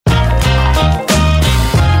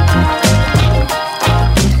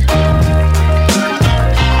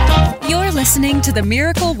listening to the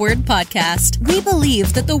Miracle Word Podcast. We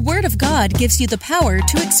believe that the Word of God gives you the power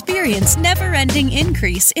to experience never-ending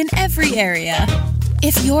increase in every area.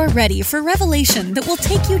 If you're ready for revelation that will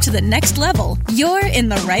take you to the next level, you're in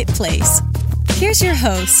the right place. Here's your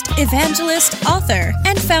host, evangelist, author,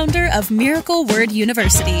 and founder of Miracle Word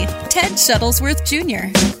University, Ted Shuttlesworth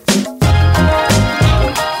Jr.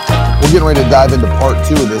 We're getting ready to dive into part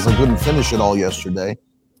 2 of this. I couldn't finish it all yesterday.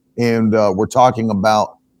 And we're talking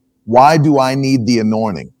about why do I need the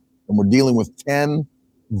anointing? And we're dealing with 10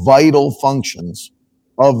 vital functions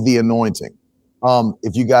of the anointing.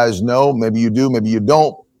 If you guys know, maybe you do, maybe you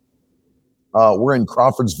don't. We're in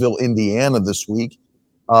Crawfordsville, Indiana this week.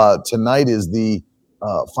 Tonight is the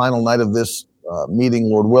final night of this meeting,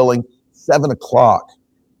 Lord willing, 7 o'clock.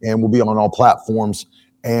 And we'll be on all platforms.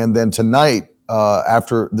 And then tonight,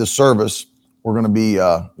 after this service, we're going to be,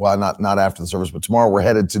 not after the service, but tomorrow we're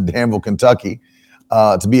headed to Danville, Kentucky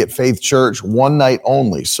to be at Faith Church, one night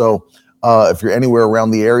only. So if you're anywhere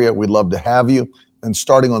around the area, we'd love to have you. And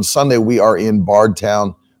starting on Sunday, we are in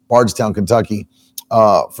Bardstown, Kentucky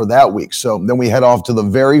for that week. So then we head off to the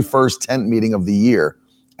very first tent meeting of the year.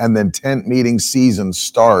 And then tent meeting season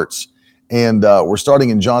starts. And we're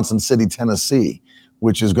starting in Johnson City, Tennessee,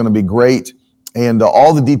 which is going to be great. And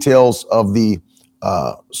all the details of the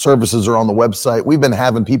services are on the website. We've been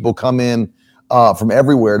having people come in from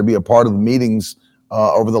everywhere to be a part of the meetings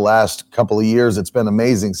over the last couple of years. It's been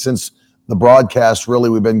amazing. Since the broadcast, really,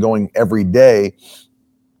 we've been going every day.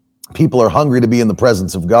 People are hungry to be in the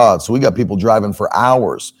presence of God. So we got people driving for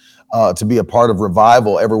hours to be a part of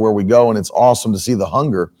revival everywhere we go. And it's awesome to see the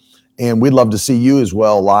hunger. And we'd love to see you as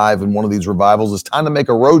well live in one of these revivals. It's time to make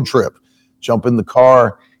a road trip. Jump in the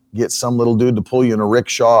car, get some little dude to pull you in a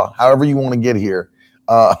rickshaw, however you want to get here.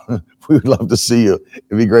 We would love to see you.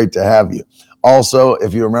 It'd be great to have you. Also,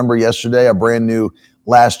 if you remember yesterday, a brand new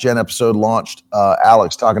Last Gen episode launched,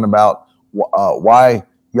 Alex talking about why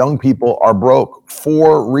young people are broke.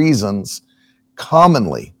 4 reasons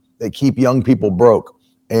commonly that keep young people broke.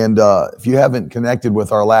 And if you haven't connected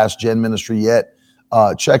with our Last Gen ministry yet,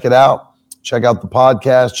 check it out. Check out the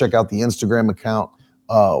podcast. Check out the Instagram account.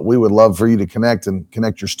 We would love for you to connect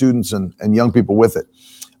your students and young people with it.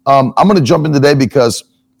 I'm going to jump in today because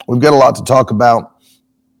we've got a lot to talk about.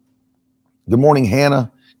 Good morning,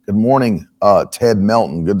 Hannah. Good morning, Ted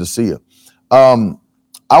Melton. Good to see you.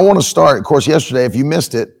 I want to start, of course, yesterday, if you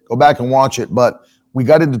missed it, go back and watch it, but we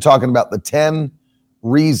got into talking about the 10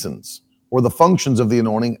 reasons or the functions of the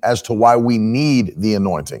anointing as to why we need the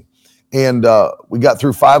anointing. And we got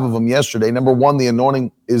through 5 of them yesterday. Number 1, the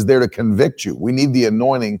anointing is there to convict you. We need the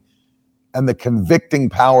anointing and the convicting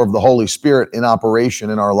power of the Holy Spirit in operation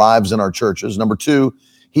in our lives and our churches. Number 2,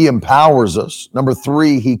 he empowers us. Number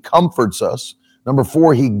 3, he comforts us. Number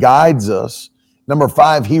 4, he guides us. Number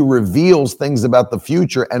 5, he reveals things about the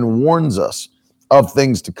future and warns us of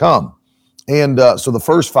things to come. And so the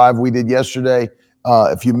first 5 we did yesterday.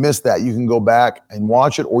 If you missed that, you can go back and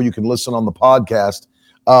watch it, or you can listen on the podcast.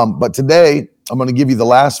 But today, I'm going to give you the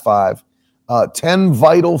last 5, 10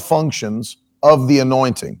 vital functions of the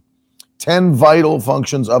anointing. 10 vital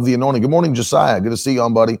functions of the anointing. Good morning, Josiah. Good to see you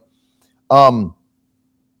on, buddy.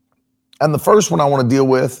 And the first one I want to deal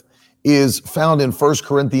with is found in 1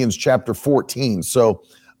 Corinthians chapter 14. So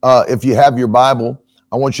if you have your Bible,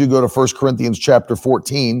 I want you to go to 1 Corinthians chapter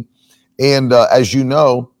 14. And as you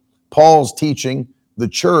know, Paul's teaching the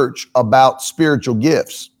church about spiritual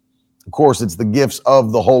gifts. Of course, it's the gifts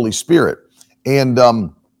of the Holy Spirit. And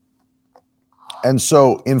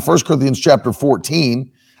so in 1 Corinthians chapter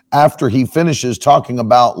 14, after he finishes talking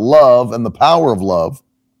about love and the power of love,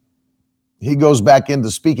 he goes back into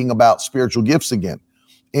speaking about spiritual gifts again.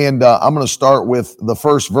 And I'm going to start with the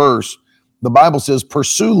first verse. The Bible says,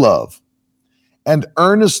 pursue love and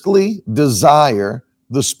earnestly desire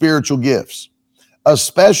the spiritual gifts,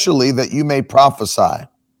 especially that you may prophesy.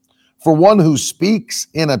 For one who speaks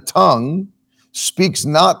in a tongue speaks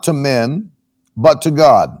not to men, but to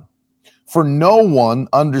God. For no one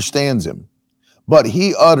understands him, but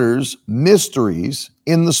he utters mysteries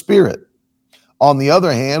in the Spirit. On the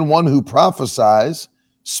other hand, one who prophesies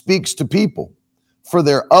speaks to people for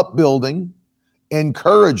their upbuilding,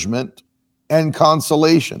 encouragement, and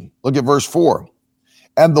consolation. Look at verse 4.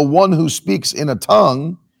 And the one who speaks in a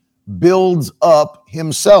tongue builds up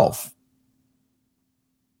himself.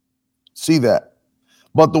 See that?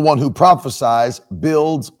 But the one who prophesies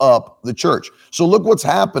builds up the church. So look what's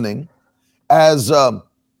happening as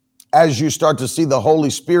you start to see the Holy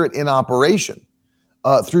Spirit in operation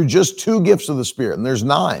through just 2 gifts of the Spirit. And there's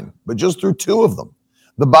 9, but just through 2 of them.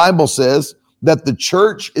 The Bible says that the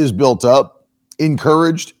church is built up,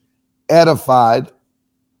 encouraged, edified,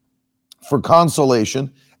 for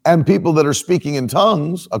consolation, and people that are speaking in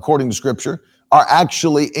tongues, according to Scripture, are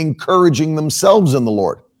actually encouraging themselves in the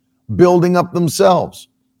Lord, building up themselves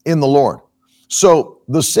in the Lord. So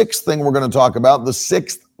the sixth thing we're going to talk about, the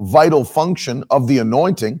sixth vital function of the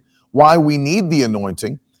anointing, why we need the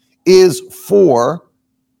anointing, is for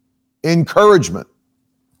encouragement,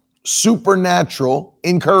 supernatural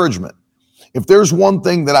encouragement. If there's one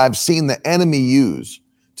thing that I've seen the enemy use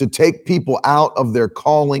to take people out of their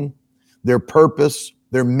calling, their purpose,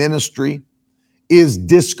 their ministry, is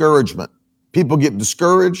discouragement. People get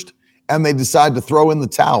discouraged and they decide to throw in the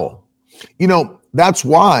towel. You know, that's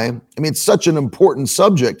why, it's such an important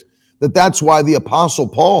subject that's why the Apostle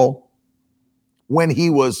Paul, when he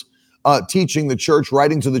was teaching the church,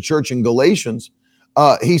 writing to the church in Galatians,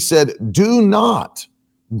 he said, do not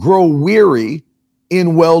grow weary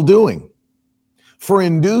in well-doing. For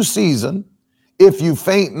in due season, if you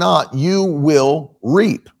faint not, you will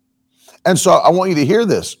reap. And so I want you to hear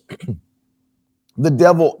this. The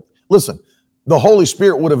devil, listen, the Holy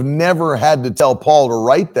Spirit would have never had to tell Paul to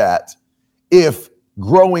write that if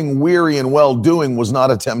growing weary in well-doing was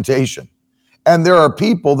not a temptation. And there are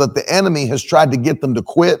people that the enemy has tried to get them to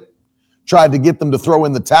quit, tried to get them to throw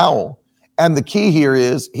in the towel. And the key here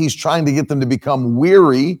is he's trying to get them to become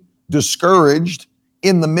weary, discouraged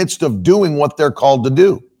in the midst of doing what they're called to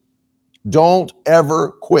do. Don't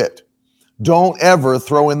ever quit. Don't ever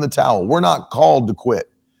throw in the towel. We're not called to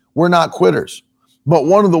quit. We're not quitters. But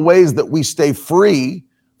one of the ways that we stay free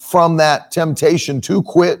from that temptation to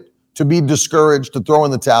quit, to be discouraged, to throw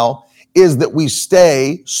in the towel, is that we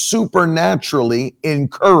stay supernaturally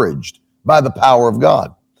encouraged by the power of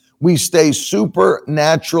God. We stay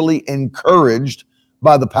supernaturally encouraged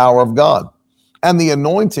by the power of God. And the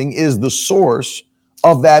anointing is the source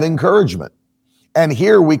of that encouragement. And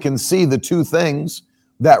here we can see the two things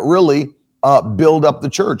that really build up the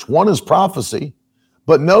church. One is prophecy,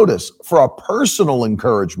 but notice, for a personal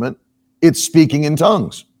encouragement, it's speaking in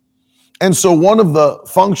tongues. And so one of the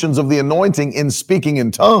functions of the anointing in speaking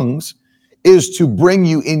in tongues is to bring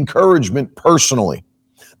you encouragement personally.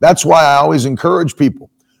 That's why I always encourage people.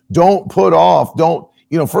 Don't put off,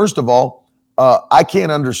 first of all, I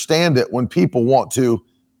can't understand it when people want to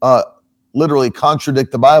literally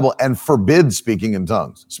contradict the Bible and forbid speaking in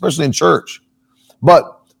tongues, especially in church.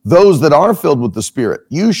 But those that are filled with the Spirit,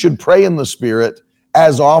 you should pray in the Spirit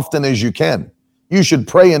as often as you can. You should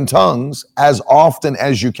pray in tongues as often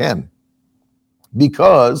as you can.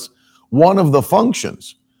 Because one of the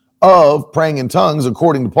functions of praying in tongues,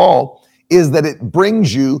 according to Paul, is that it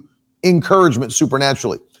brings you encouragement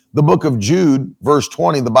supernaturally. The book of Jude, verse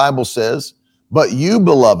 20, the Bible says, but you,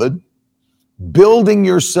 beloved, building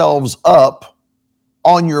yourselves up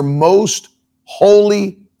on your most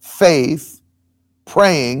holy faith,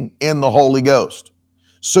 praying in the Holy Ghost.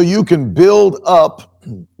 So you can build up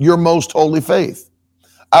your most holy faith.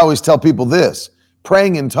 I always tell people this,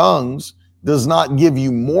 praying in tongues does not give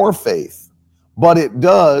you more faith, but it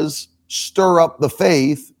does stir up the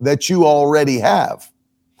faith that you already have.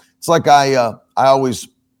 It's like I always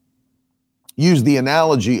use the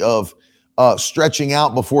analogy of stretching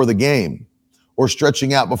out before the game or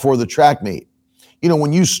stretching out before the track meet. You know,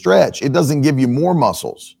 when you stretch, it doesn't give you more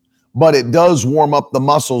muscles, but it does warm up the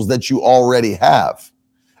muscles that you already have.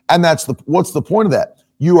 And what's the point of that?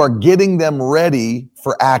 You are getting them ready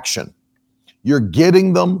for action. You're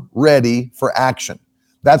getting them ready for action.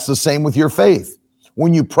 That's the same with your faith.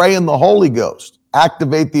 When you pray in the Holy Ghost,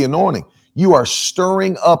 activate the anointing, you are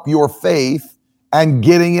stirring up your faith and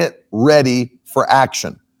getting it ready for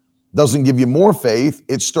action. Doesn't give you more faith,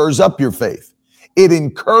 it stirs up your faith. It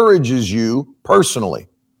encourages you personally.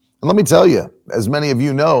 And let me tell you, as many of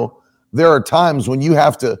you know, there are times when you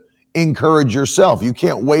have to encourage yourself. You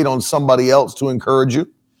can't wait on somebody else to encourage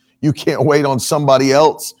you. You can't wait on somebody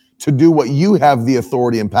else to do what you have the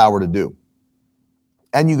authority and power to do.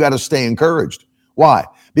 And you got to stay encouraged. Why?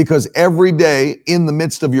 Because every day in the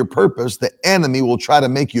midst of your purpose, the enemy will try to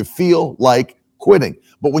make you feel like quitting.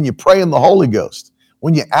 But when you pray in the Holy Ghost,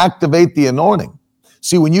 when you activate the anointing,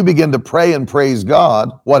 see, when you begin to pray and praise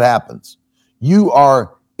God, what happens? You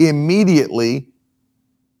are immediately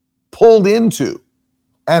pulled into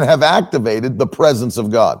and have activated the presence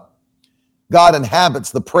of God. God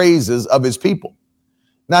inhabits the praises of his people.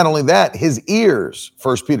 Not only that, his ears,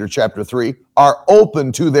 1 Peter chapter 3, are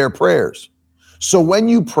open to their prayers. So when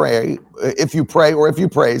you pray, if you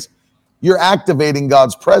praise, you're activating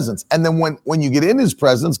God's presence. And then when you get in his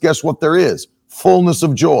presence, guess what there is? Fullness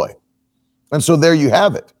of joy. And so there you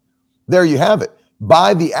have it. There you have it.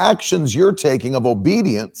 By the actions you're taking of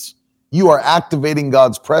obedience, you are activating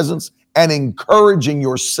God's presence and encouraging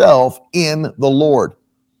yourself in the Lord.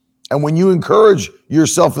 And when you encourage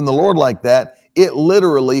yourself in the Lord like that, it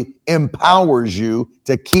literally empowers you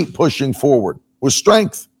to keep pushing forward with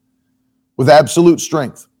strength, with absolute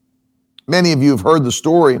strength. Many of you have heard the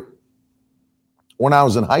story when I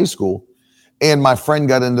was in high school and my friend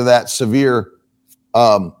got into that severe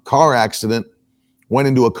car accident, went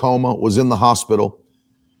into a coma, was in the hospital.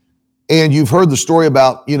 And you've heard the story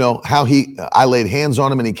about, how I laid hands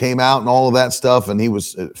on him and he came out and all of that stuff. And he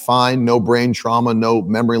was fine, no brain trauma, no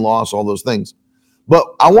memory loss, all those things. But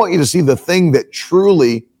I want you to see the thing that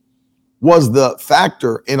truly was the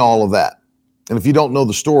factor in all of that. And if you don't know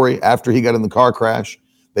the story, after he got in the car crash,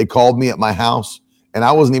 they called me at my house and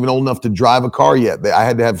I wasn't even old enough to drive a car yet. I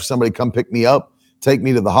had to have somebody come pick me up, take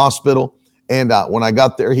me to the hospital. And when I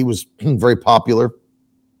got there, he was very popular.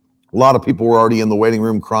 A lot of people were already in the waiting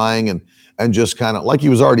room crying and just kind of like he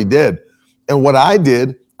was already dead. And what I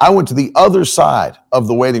did, I went to the other side of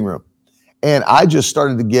the waiting room and I just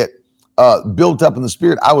started to get built up in the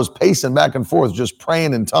spirit. I was pacing back and forth, just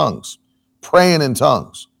praying in tongues.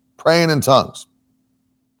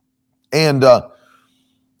 And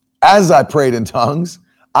as I prayed in tongues,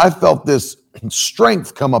 I felt this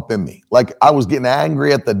strength come up in me. Like I was getting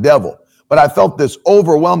angry at the devil, but I felt this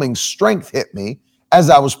overwhelming strength hit me as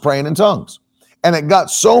I was praying in tongues. And it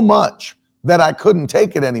got so much that I couldn't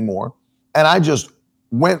take it anymore. And I just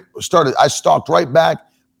I stalked right back,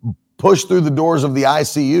 pushed through the doors of the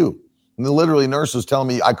ICU. And literally nurses telling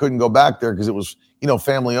me I couldn't go back there because it was,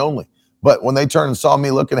 family only. But when they turned and saw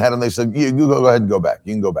me looking at them, they said, you go ahead and go back.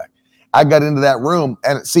 You can go back. I got into that room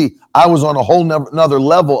and I was on a whole nother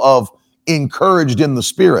level of encouraged in the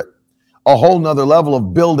spirit, a whole nother level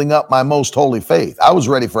of building up my most holy faith. I was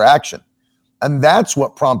ready for action. And that's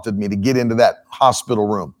what prompted me to get into that hospital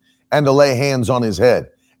room and to lay hands on his head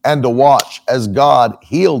and to watch as God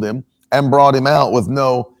healed him and brought him out with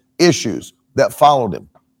no issues that followed him.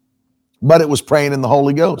 But it was praying in the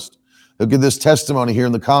Holy Ghost. Look at this testimony here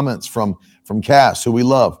in the comments from Cass, who we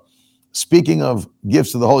love. Speaking of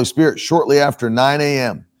gifts of the Holy Spirit, shortly after 9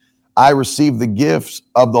 a.m., I received the gifts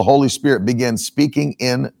of the Holy Spirit, began speaking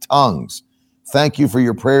in tongues. Thank you for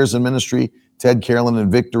your prayers and ministry, Ted, Carolyn,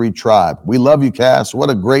 and Victory Tribe. We love you, Cass.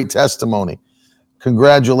 What a great testimony.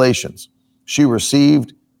 Congratulations. She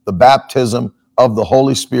received the baptism of the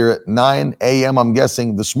Holy Spirit, 9 a.m., I'm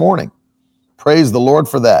guessing, this morning. Praise the Lord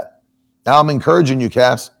for that. Now I'm encouraging you,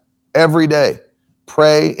 Cass, every day,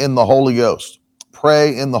 pray in the Holy Ghost.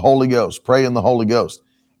 Pray in the Holy Ghost. Pray in the Holy Ghost.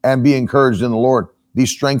 And be encouraged in the Lord. Be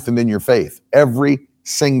strengthened in your faith every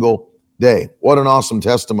single day. What an awesome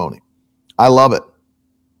testimony. I love it.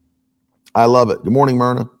 I love it. Good morning,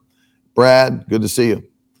 Myrna. Brad, good to see you.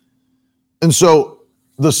 And so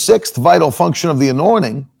the sixth vital function of the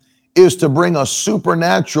anointing is to bring a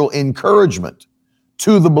supernatural encouragement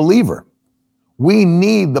to the believer. We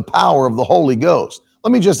need the power of the Holy Ghost.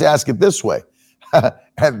 Let me just ask it this way.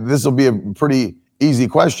 And this will be a pretty easy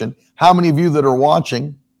question. How many of you that are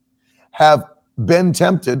watching have been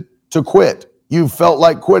tempted to quit? You felt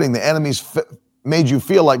like quitting. The enemy's made you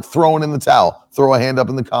feel like throwing in the towel. Throw a hand up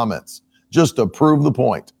in the comments just to prove the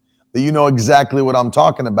point that you know exactly what I'm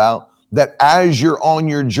talking about, that as you're on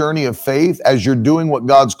your journey of faith, as you're doing what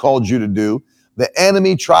God's called you to do, the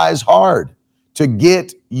enemy tries hard to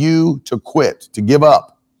get you to quit, to give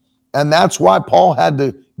up. And that's why Paul had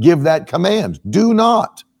to give that command. Do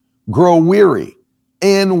not grow weary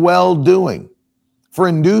in well-doing, for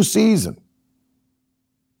in due season,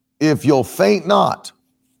 if you'll faint not,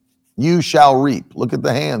 you shall reap. Look at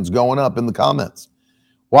the hands going up in the comments.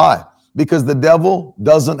 Why? Because the devil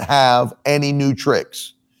doesn't have any new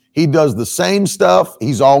tricks. He does the same stuff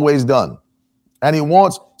he's always done. And he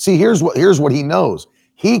wants, here's what he knows.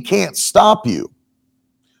 He can't stop you.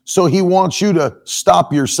 So he wants you to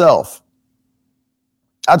stop yourself.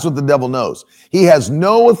 That's what the devil knows. He has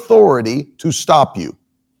no authority to stop you.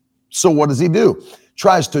 So what does he do?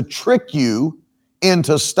 Tries to trick you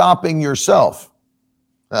into stopping yourself.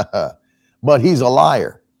 But he's a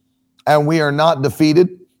liar. And we are not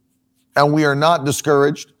defeated. And we are not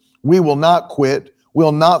discouraged. We will not quit.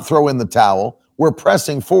 We'll not throw in the towel. We're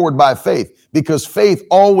pressing forward by faith, because faith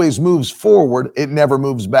always moves forward. It never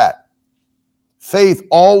moves back. Faith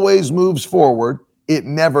always moves forward. It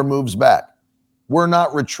never moves back. We're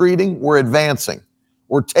not retreating. We're advancing.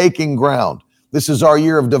 We're taking ground. This is our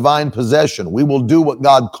year of divine possession. We will do what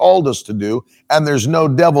God called us to do, and there's no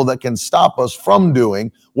devil that can stop us from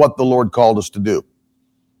doing what the Lord called us to do.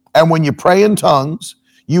 And when you pray in tongues,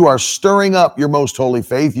 you are stirring up your most holy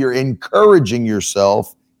faith. You're encouraging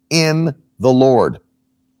yourself in the Lord.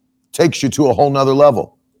 Takes you to a whole nother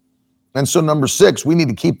level. And so number 6, we need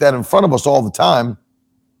to keep that in front of us all the time.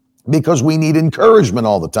 because we need encouragement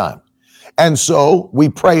all the time. And so we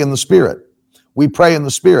pray in the Spirit. We pray in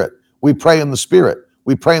the Spirit. We pray in the Spirit.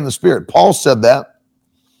 We pray in the Spirit. Paul said that.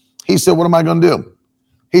 He said, what am I going to do?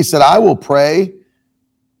 He said, I will pray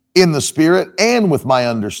in the Spirit and with my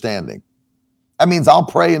understanding. That means I'll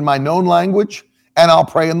pray in my known language and I'll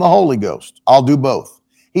pray in the Holy Ghost. I'll do both.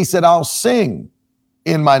 He said, I'll sing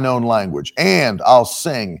in my known language and I'll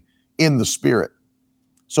sing in the Spirit.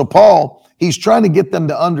 So Paul, he's trying to get them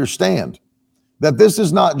to understand that this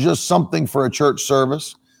is not just something for a church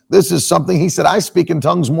service. This is something, he said, I speak in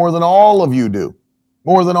tongues more than all of you do.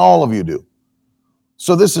 More than all of you do.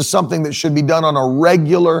 So this is something that should be done on a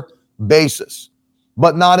regular basis,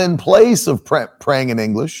 but not in place of praying in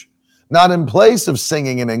English, not in place of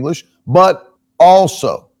singing in English, but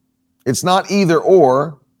also. It's not either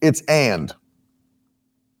or, it's and.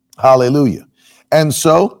 Hallelujah. And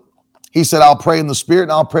so he said, I'll pray in the Spirit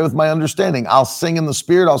and I'll pray with my understanding. I'll sing in the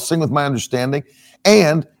Spirit, I'll sing with my understanding.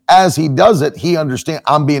 And as he does it, he understands,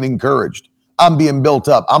 I'm being encouraged. I'm being built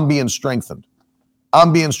up. I'm being strengthened.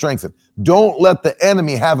 I'm being strengthened. Don't let the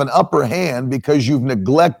enemy have an upper hand because you've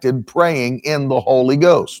neglected praying in the Holy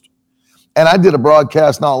Ghost. And I did a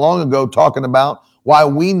broadcast not long ago talking about why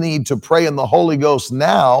we need to pray in the Holy Ghost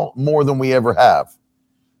now more than we ever have.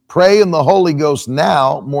 Pray in the Holy Ghost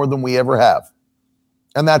now more than we ever have.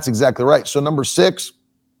 And that's exactly right. So number 6,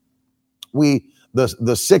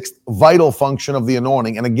 the sixth vital function of the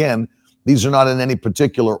anointing, and again, these are not in any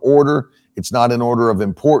particular order. It's not in order of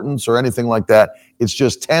importance or anything like that. It's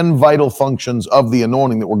just 10 vital functions of the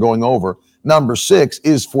anointing that we're going over. Number 6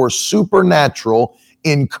 is for supernatural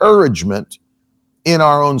encouragement in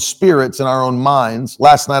our own spirits and our own minds.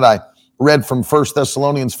 Last night I read from 1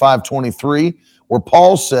 Thessalonians 5:23, where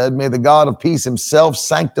Paul said, may the God of peace himself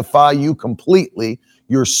sanctify you completely,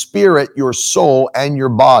 your spirit, your soul, and your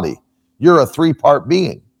body. You're a 3-part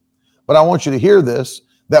being. But I want you to hear this,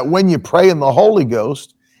 that when you pray in the Holy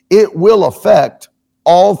Ghost, it will affect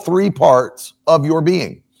all 3 parts of your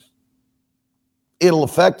being. It'll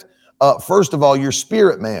affect, first of all, your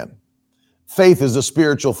spirit man. Faith is a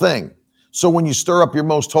spiritual thing. So when you stir up your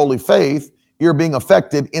most holy faith, you're being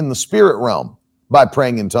affected in the spirit realm by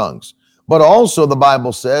praying in tongues. But also the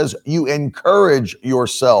Bible says you encourage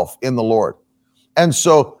yourself in the Lord. And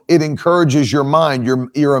so it encourages your mind,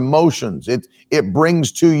 your emotions. It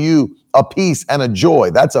brings to you a peace and a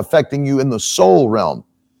joy. That's affecting you in the soul realm.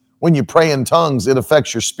 When you pray in tongues, it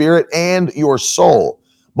affects your spirit and your soul.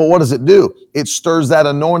 But what does it do? It stirs that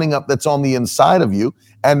anointing up that's on the inside of you.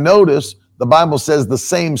 And notice, the Bible says the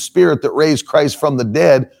same Spirit that raised Christ from the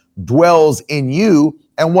dead dwells in you.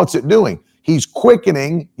 And what's it doing? He's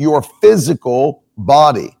quickening your physical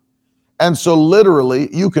body. And so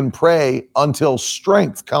literally, you can pray until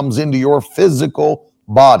strength comes into your physical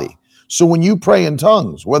body. So when you pray in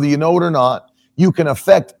tongues, whether you know it or not, you can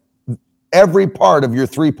affect every part of your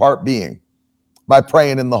 3-part being by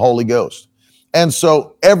praying in the Holy Ghost. And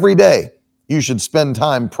so every day, you should spend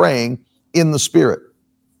time praying in the Spirit.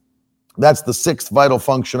 That's the 6th vital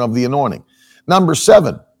function of the anointing. Number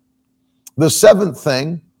 7, the 7th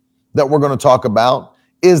thing that we're going to talk about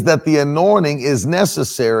is that the anointing is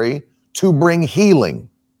necessary to bring healing.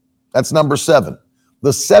 That's number 7.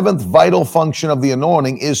 The 7th vital function of the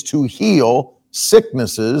anointing is to heal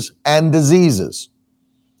sicknesses and diseases.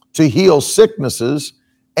 To heal sicknesses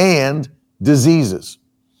and diseases.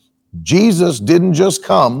 Jesus didn't just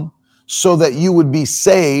come so that you would be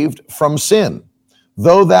saved from sin,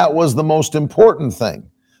 though that was the most important thing,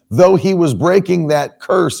 though he was breaking that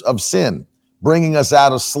curse of sin, bringing us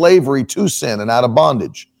out of slavery to sin and out of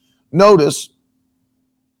bondage. Notice,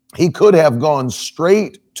 he could have gone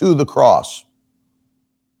straight to the cross.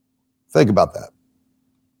 Think about that.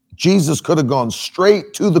 Jesus could have gone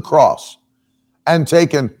straight to the cross and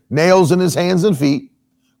taken nails in his hands and feet,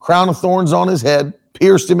 crown of thorns on his head,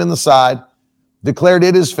 pierced him in the side, declared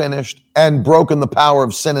it is finished, and broken the power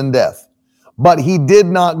of sin and death. But he did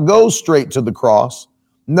not go straight to the cross.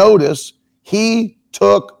 Notice, he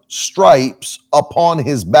took stripes upon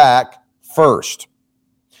his back first,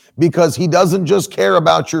 because he doesn't just care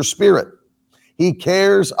about your spirit. He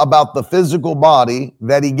cares about the physical body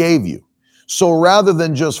that he gave you. So rather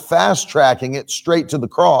than just fast tracking it straight to the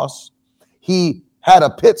cross, he had a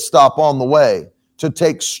pit stop on the way to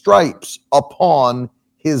take stripes upon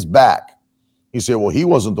his back. You say, well, he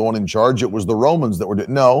wasn't the one in charge. It was the Romans that were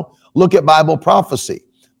doing. No, look at Bible prophecy.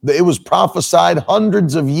 It was prophesied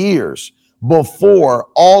hundreds of years before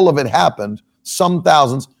all of it happened, some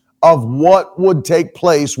thousands, of what would take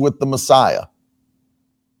place with the Messiah.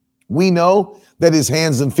 We know that his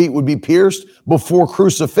hands and feet would be pierced before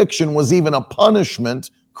crucifixion was even a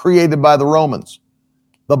punishment created by the Romans.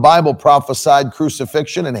 The Bible prophesied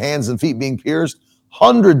crucifixion and hands and feet being pierced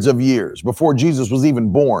hundreds of years before Jesus was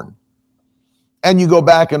even born. And you go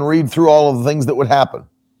back and read through all of the things that would happen.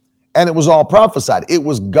 And it was all prophesied. It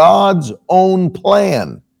was God's own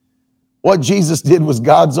plan. What Jesus did was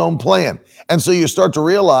God's own plan. And so you start to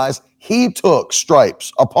realize he took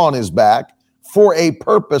stripes upon his back for a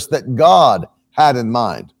purpose that God had in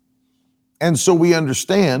mind. And so we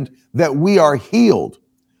understand that we are healed.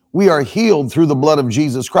 We are healed through the blood of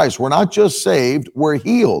Jesus Christ. We're not just saved, we're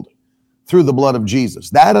healed through the blood of Jesus.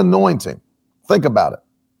 That anointing, think about it.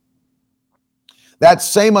 That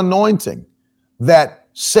same anointing that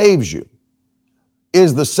saves you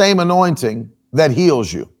is the same anointing that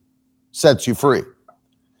heals you, sets you free.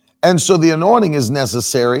 And so the anointing is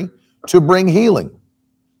necessary to bring healing.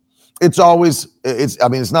 It's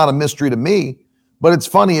not a mystery to me, but it's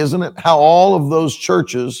funny, isn't it? How all of those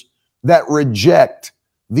churches that reject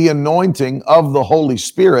the anointing of the Holy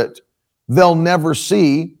Spirit, they'll never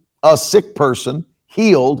see a sick person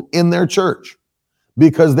healed in their church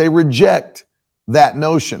because they reject that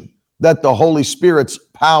notion that the Holy Spirit's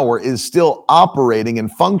power is still operating and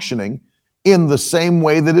functioning in the same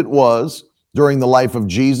way that it was during the life of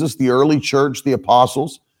Jesus, the early church, the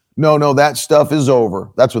apostles. No, that stuff is over.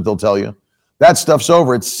 That's what they'll tell you. That stuff's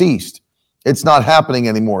over. It's ceased. It's not happening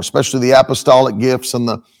anymore, especially the apostolic gifts and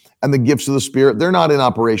the gifts of the Spirit. They're not in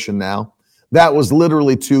operation now. That was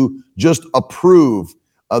literally to just approve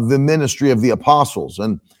of the ministry of the apostles.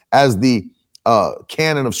 And as the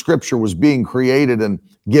canon of Scripture was being created and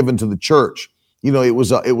given to the church, it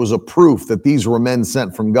was a proof that these were men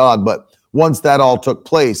sent from God. But once that all took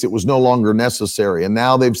place, it was no longer necessary. And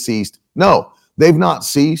now they've ceased. No, they've not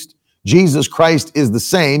ceased. Jesus Christ is the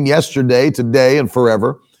same yesterday, today, and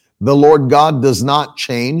forever. The Lord God does not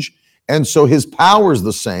change. And so his power is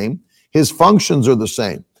the same. His functions are the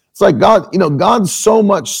same. It's like God, God so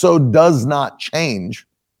much so does not change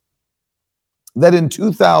that in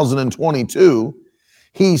 2022,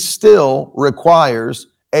 he still requires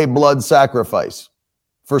a blood sacrifice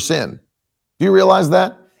for sin. Do you realize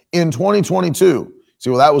that? In 2022,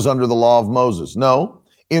 that was under the law of Moses. No,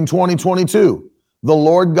 in 2022, the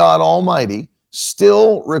Lord God Almighty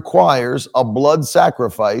still requires a blood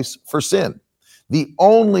sacrifice for sin. The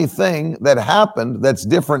only thing that happened that's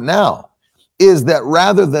different now is that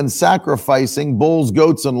rather than sacrificing bulls,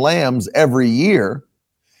 goats, and lambs every year,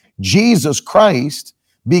 Jesus Christ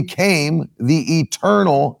became the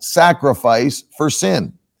eternal sacrifice for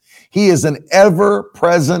sin. He is an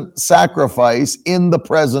ever-present sacrifice in the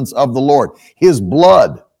presence of the Lord. His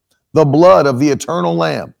blood, the blood of the eternal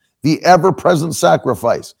Lamb, the ever-present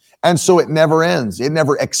sacrifice. And so it never ends. It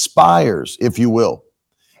never expires, if you will.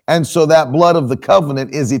 And so that blood of the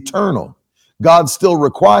covenant is eternal. God still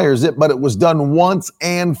requires it, but it was done once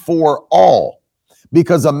and for all,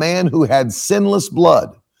 because a man who had sinless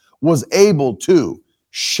blood was able to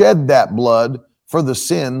shed that blood for the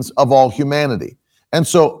sins of all humanity. And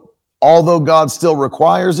so, although God still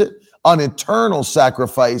requires it, an eternal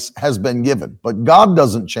sacrifice has been given. But God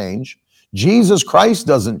doesn't change. Jesus Christ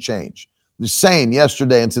doesn't change. The same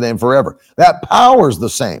yesterday and today and forever. That power is the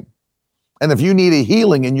same. And if you need a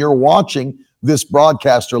healing and you're watching this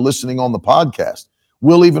broadcast or listening on the podcast,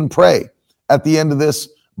 we'll even pray at the end of this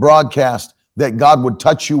broadcast that God would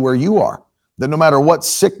touch you where you are. That no matter what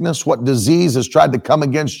sickness, what disease has tried to come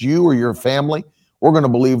against you or your family, we're going to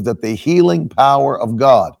believe that the healing power of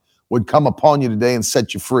God would come upon you today and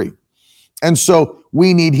set you free. And so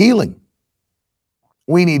we need healing.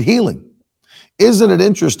 We need healing. Isn't it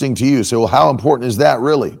interesting to you? Say, well, how important is that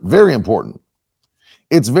really? Very important.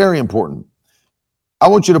 It's very important. I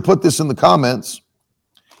want you to put this in the comments.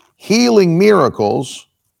 Healing miracles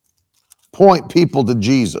point people to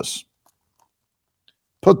Jesus.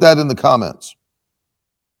 Put that in the comments.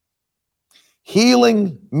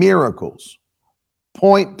 Healing miracles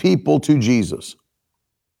point people to Jesus.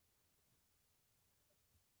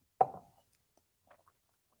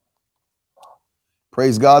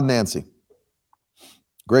 Praise God, Nancy.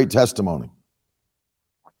 Great testimony.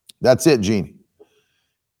 That's it, Jeannie.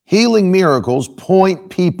 Healing miracles point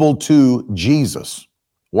people to Jesus.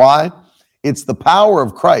 Why? It's the power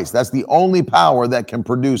of Christ. That's the only power that can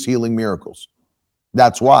produce healing miracles.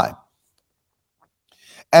 That's why.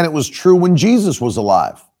 And it was true when Jesus was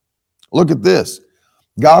alive. Look at this.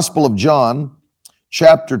 Gospel of John,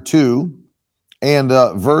 chapter 2, and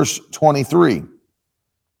verse 23.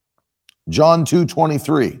 John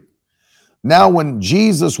 2:23. Now when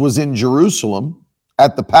Jesus was in Jerusalem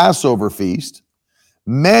at the Passover feast,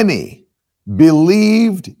 many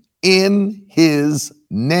believed in his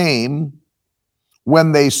name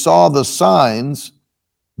when they saw the signs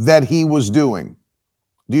that he was doing.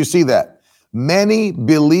 Do you see that? Many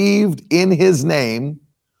believed in his name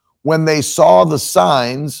when they saw the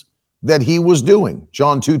signs that he was doing.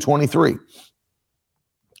 John 2:23.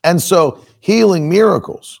 And so healing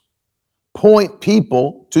miracles point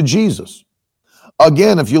people to Jesus.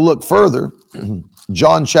 Again, if you look further,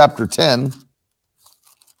 John chapter 10,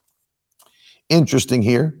 interesting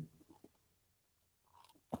here,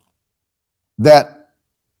 that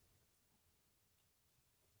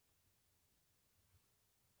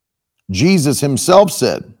Jesus himself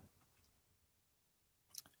said,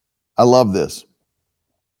 I love this,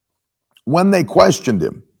 when they questioned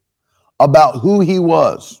him about who he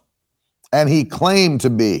was, and he claimed to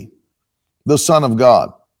be the Son of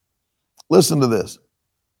God. Listen to this.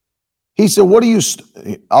 He said, what do you,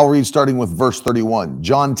 I'll read starting with verse 31,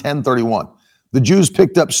 John 10:31. The Jews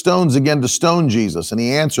picked up stones again to stone Jesus, and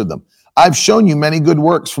he answered them, I've shown you many good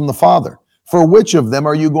works from the Father. For which of them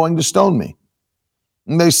are you going to stone me?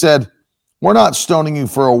 And they said, we're not stoning you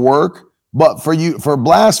for a work, but for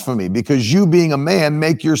blasphemy, because you being a man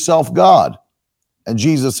make yourself God. And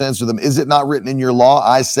Jesus answered them, is it not written in your law,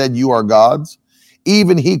 I said you are gods?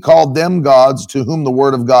 Even he called them gods to whom the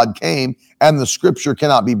word of God came, and the scripture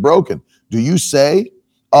cannot be broken. Do you say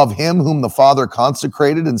of him whom the Father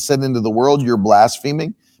consecrated and sent into the world, you're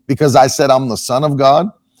blaspheming because I said I'm the Son of God?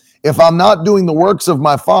 If I'm not doing the works of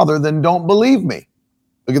my Father, then don't believe me.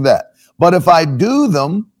 Look at that. But if I do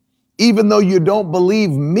them, even though you don't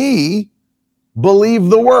believe me, believe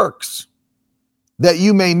the works, that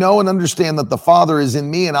you may know and understand that the Father is in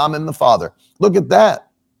me and I'm in the Father. Look at that.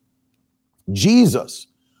 Jesus,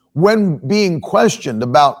 when being questioned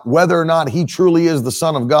about whether or not he truly is the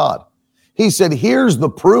Son of God, he said, here's the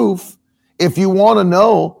proof. If you want to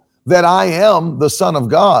know that I am the Son of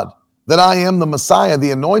God, that I am the Messiah,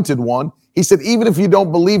 the anointed one, he said, even if you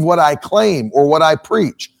don't believe what I claim or what I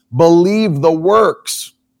preach, believe the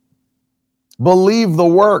works. Believe the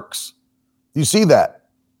works. You see that?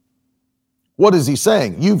 What is he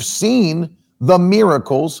saying? You've seen the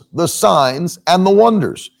miracles, the signs, and the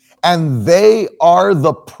wonders, and they are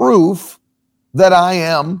the proof that I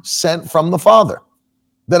am sent from the Father,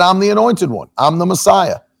 that I'm the anointed one, I'm the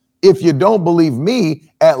Messiah. If you don't believe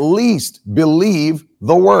me, at least believe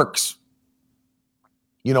the works.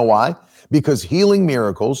 You know why? Because healing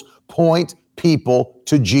miracles point people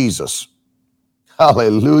to Jesus.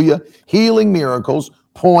 Hallelujah. Healing miracles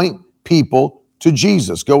point people to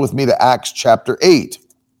Jesus. Go with me to Acts chapter 8.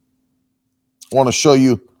 I want to show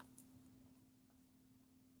you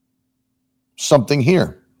something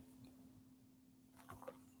here.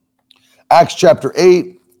 Acts chapter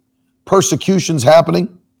 8, persecution's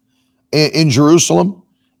happening in Jerusalem.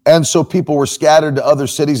 And so people were scattered to other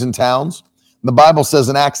cities and towns. The Bible says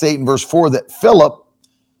in Acts 8 and verse 4 that Philip,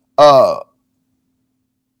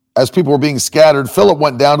 as people were being scattered, Philip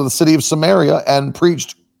went down to the city of Samaria and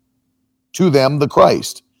preached to them the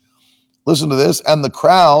Christ. Listen to this. And the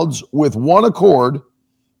crowds with one accord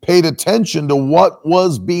paid attention to what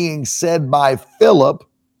was being said by Philip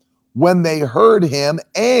when they heard him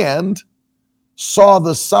and saw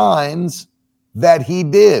the signs that he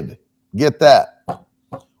did. Get that.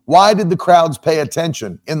 Why did the crowds pay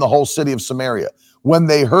attention in the whole city of Samaria? When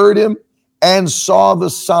they heard him and saw the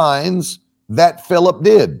signs that Philip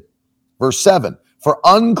did. Verse 7, for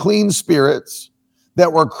unclean spirits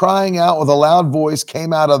that were crying out with a loud voice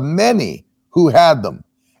came out of many who had them,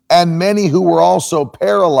 and many who were also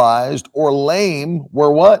paralyzed or lame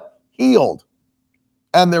were what? Healed.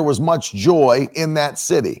 And there was much joy in that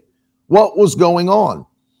city. What was going on?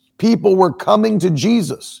 People were coming to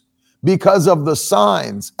Jesus because of the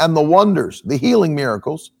signs and the wonders, the healing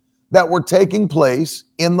miracles that were taking place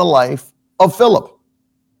in the life of Philip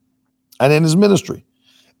and in his ministry.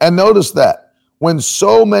 And notice that when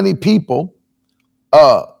so many people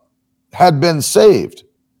had been saved,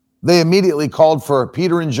 they immediately called for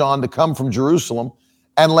Peter and John to come from Jerusalem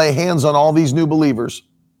and lay hands on all these new believers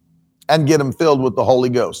and get them filled with the Holy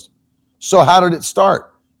Ghost. So how did it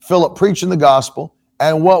start? Philip preaching the gospel,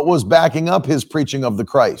 and what was backing up his preaching of the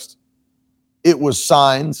Christ? It was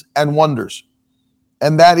signs and wonders.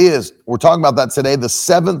 And that is, we're talking about that today, the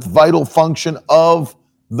seventh vital function of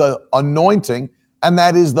the anointing, and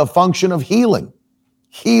that is the function of healing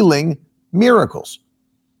miracles.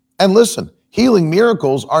 And listen, healing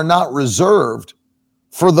miracles are not reserved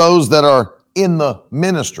for those that are in the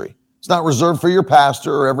ministry. It's not reserved for your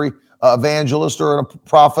pastor or every evangelist or a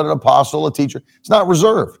prophet, an apostle, a teacher. It's not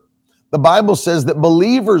reserved. The Bible says that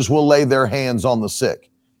believers will lay their hands on the sick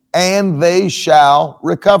and they shall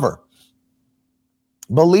recover.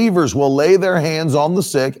 Believers will lay their hands on the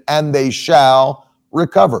sick and they shall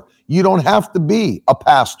recover. You don't have to be a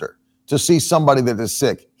pastor to see somebody that is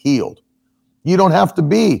sick healed. You don't have to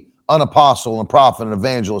be an apostle, a prophet, an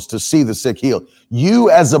evangelist to see the sick healed. You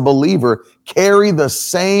as a believer carry the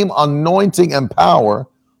same anointing and power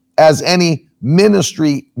as any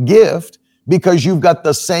ministry gift because you've got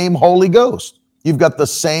the same Holy Ghost. You've got the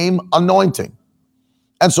same anointing.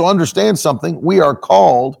 And so understand something. We are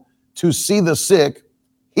called to see the sick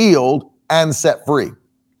healed and set free.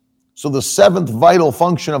 So the seventh vital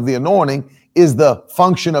function of the anointing is the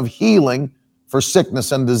function of healing for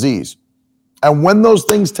sickness and disease. And when those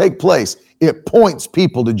things take place, it points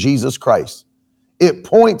people to Jesus Christ. It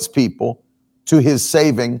points people to his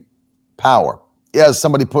saving power. As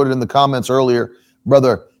somebody put it in the comments earlier,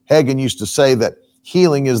 Brother Hagin used to say that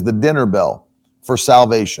healing is the dinner bell for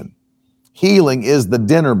salvation. Healing is the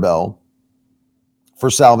dinner bell for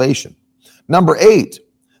salvation. Number 8,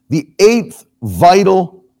 the 8th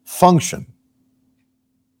vital function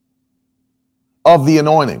of the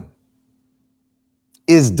anointing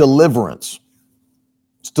is deliverance.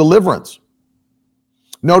 It's deliverance.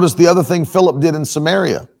 Notice the other thing Philip did in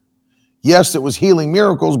Samaria. Yes, it was healing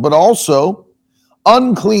miracles, but also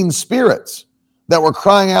unclean spirits that were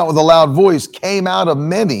crying out with a loud voice came out of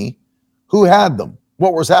many who had them.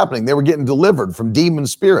 What was happening? They were getting delivered from demon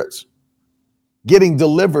spirits, getting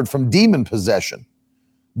delivered from demon possession,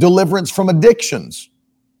 deliverance from addictions.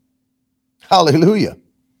 Hallelujah.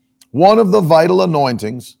 One of the vital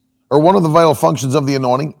anointings, or one of the vital functions of the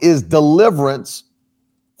anointing, is deliverance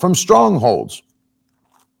from strongholds.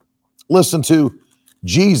 Listen to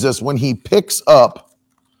Jesus when he picks up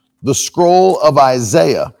the scroll of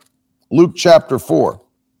Isaiah, Luke chapter 4,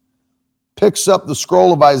 picks up the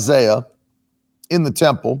scroll of Isaiah in the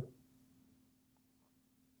temple,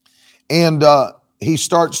 and he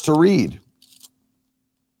starts to read.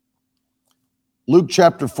 Luke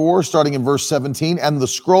chapter 4, starting in verse 17, and the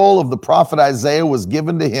scroll of the prophet Isaiah was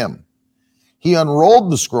given to him. He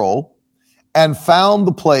unrolled the scroll and found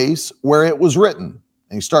the place where it was written.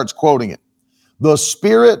 And he starts quoting it. The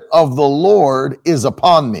Spirit of the Lord is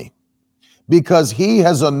upon me, because he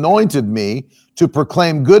has anointed me to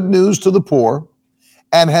proclaim good news to the poor,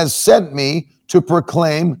 and has sent me to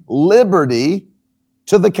proclaim liberty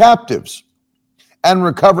to the captives, and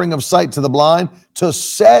recovering of sight to the blind, to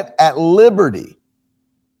set at liberty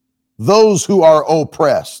those who are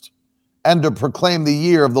oppressed, and to proclaim the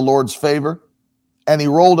year of the Lord's favor. And he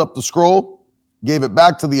rolled up the scroll, gave it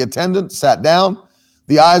back to the attendant, sat down.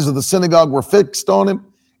 The eyes of the synagogue were fixed on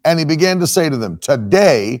him, and he began to say to them,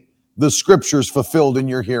 today the scriptures fulfilled in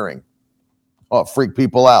your hearing. Oh, it freaked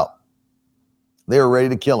people out. They were ready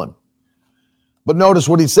to kill him. But notice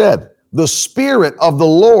what he said. The Spirit of the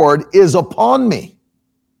Lord is upon me.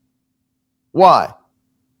 Why?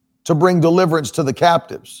 To bring deliverance to the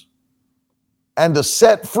captives and to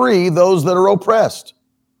set free those that are oppressed.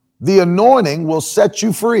 The anointing will set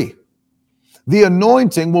you free. The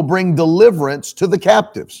anointing will bring deliverance to the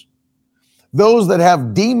captives. Those that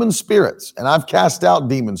have demon spirits, and I've cast out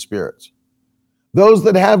demon spirits. Those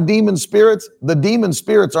that have demon spirits, the demon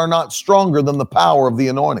spirits are not stronger than the power of the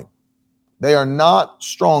anointing. They are not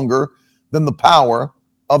stronger than the power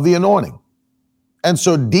of the anointing. And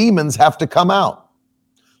so demons have to come out.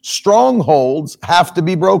 Strongholds have to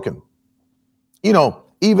be broken. You know,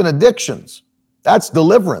 even addictions, that's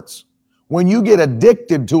deliverance. When you get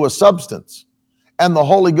addicted to a substance and the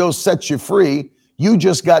Holy Ghost sets you free, you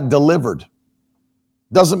just got delivered.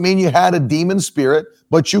 Doesn't mean you had a demon spirit,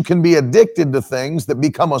 but you can be addicted to things that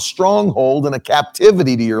become a stronghold and a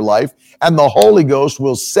captivity to your life, and the Holy Ghost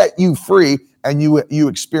will set you free, and you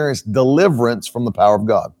experience deliverance from the power of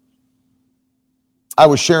God. I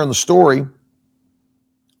was sharing the story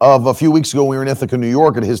of a few weeks ago. We were in Ithaca, New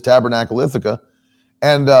York, at his tabernacle, Ithaca,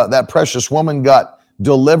 and that precious woman got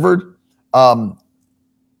delivered,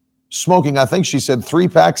 smoking, I think she said 3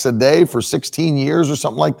 packs a day for 16 years or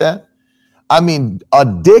something like that. I mean,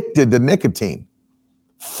 addicted to nicotine,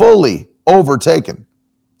 fully overtaken,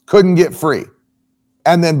 couldn't get free.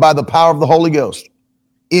 And then by the power of the Holy Ghost,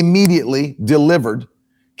 immediately delivered,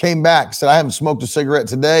 came back, said, I haven't smoked a cigarette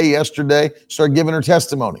today, yesterday, started giving her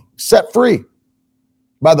testimony, set free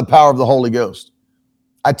by the power of the Holy Ghost.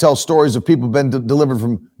 I tell stories of people who've been delivered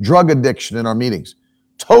from drug addiction in our meetings,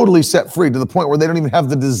 totally set free to the point where they don't even have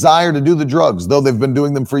the desire to do the drugs, though they've been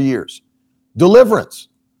doing them for years. Deliverance.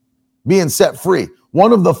 Being set free.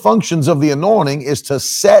 One of the functions of the anointing is to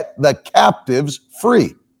set the captives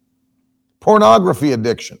free. Pornography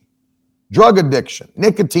addiction, drug addiction,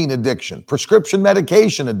 nicotine addiction, prescription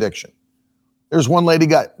medication addiction. There's one lady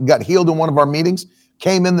got healed in one of our meetings,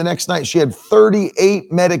 came in the next night. She had 38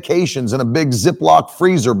 medications in a big Ziploc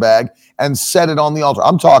freezer bag and set it on the altar.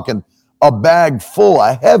 I'm talking a bag full,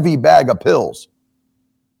 a heavy bag of pills,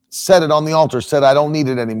 set it on the altar, said, I don't need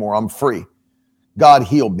it anymore. I'm free. God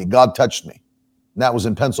healed me. God touched me. And that was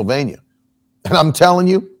in Pennsylvania. And I'm telling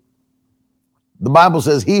you, the Bible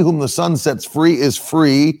says, he whom the Son sets free is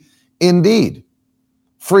free indeed.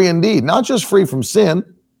 Free indeed. Not just free from sin,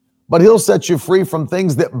 but he'll set you free from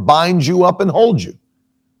things that bind you up and hold you.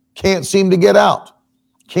 Can't seem to get out.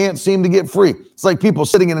 Can't seem to get free. It's like people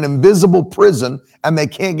sitting in an invisible prison and they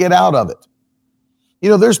can't get out of it. You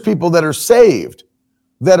know, there's people that are saved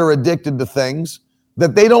that are addicted to things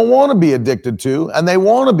that they don't want to be addicted to, and they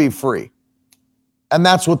want to be free. And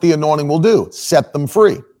that's what the anointing will do, set them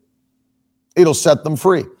free. It'll set them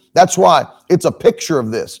free. That's why it's a picture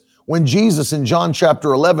of this. When Jesus in John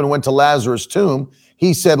chapter 11 went to Lazarus' tomb,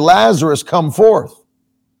 he said, Lazarus, come forth.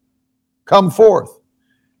 Come forth.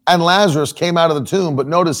 And Lazarus came out of the tomb, but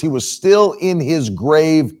notice he was still in his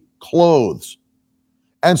grave clothes.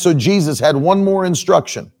 And so Jesus had one more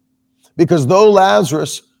instruction, because though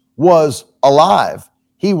Lazarus was alive,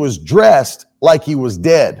 he was dressed like he was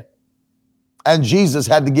dead. And Jesus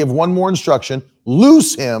had to give one more instruction,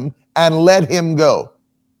 loose him and let him go.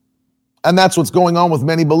 And that's what's going on with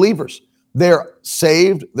many believers. They're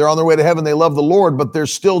saved, they're on their way to heaven, they love the Lord, but they're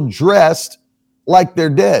still dressed like they're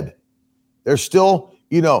dead. They're still,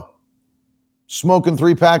 smoking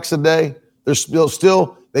 3 packs a day. They're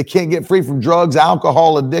still, they can't get free from drugs,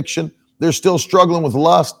 alcohol addiction. They're still struggling with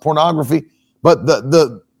lust, pornography. But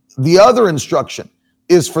the other instruction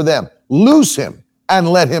is for them, loose him and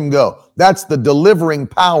let him go. That's the delivering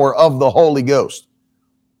power of the Holy Ghost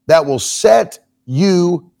that will set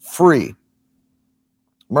you free.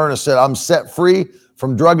 Myrna said, I'm set free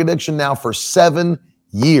from drug addiction now for 7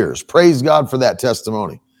 years. Praise God for that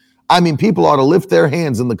testimony. I mean, people ought to lift their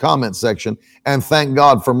hands in the comment section and thank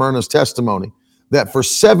God for Myrna's testimony that for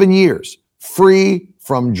 7 years, free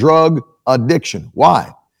from drug addiction.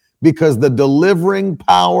 Why? Because the delivering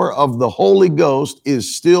power of the Holy Ghost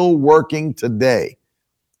is still working today,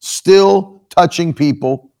 still touching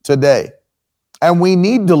people today. And we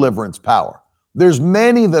need deliverance power. There's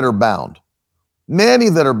many that are bound. Many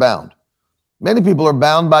that are bound. Many people are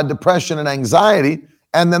bound by depression and anxiety,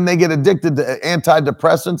 and then they get addicted to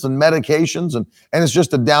antidepressants and medications, and it's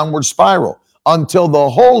just a downward spiral until the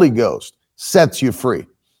Holy Ghost sets you free.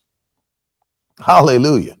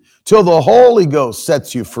 Hallelujah. Till the Holy Ghost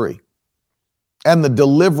sets you free. And the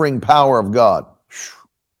delivering power of God.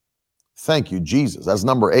 Thank you, Jesus. That's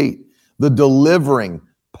number 8. The delivering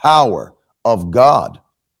power of God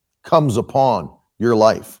comes upon your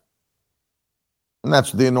life. And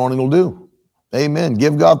that's what the anointing will do. Amen.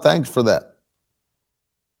 Give God thanks for that.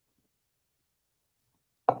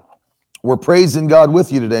 We're praising God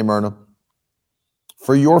with you today, Myrna,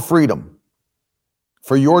 for your freedom,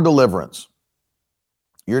 for your deliverance.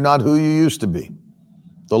 You're not who you used to be.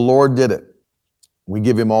 The Lord did it. We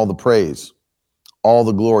give him all the praise, all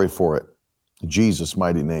the glory for it. In Jesus'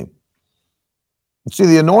 mighty name. See,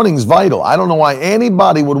 the anointing is vital. I don't know why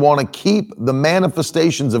anybody would want to keep the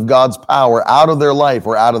manifestations of God's power out of their life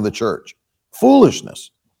or out of the church.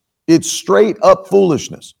 Foolishness. It's straight up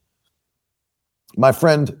foolishness. My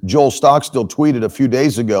friend Joel Stockstill tweeted a few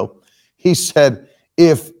days ago. He said,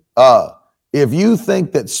 if you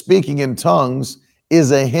think that speaking in tongues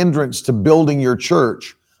is a hindrance to building your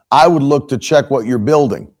church, I would look to check what you're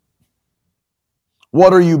building.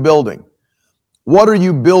 What are you building? What are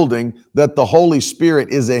you building that the Holy Spirit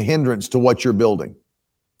is a hindrance to what you're building?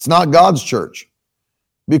 It's not God's church,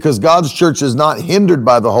 because God's church is not hindered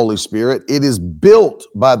by the Holy Spirit. It is built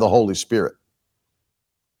by the Holy Spirit.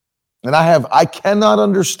 And I cannot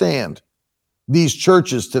understand these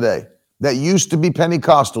churches today that used to be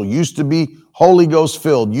Pentecostal, used to be Holy Ghost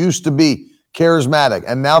filled, used to be charismatic,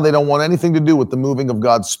 and now they don't want anything to do with the moving of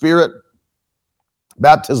God's Spirit,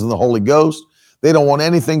 baptism of the Holy Ghost. They don't want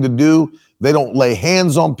anything to do. They don't lay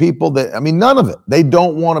hands on people. None of it. They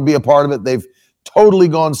don't want to be a part of it. They've totally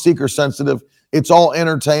gone seeker sensitive. It's all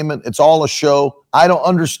entertainment. It's all a show. I don't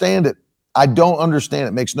understand it. I don't understand it.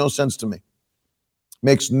 It makes no sense to me.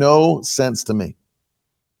 Makes no sense to me.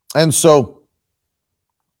 And so,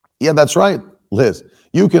 yeah, that's right, Liz.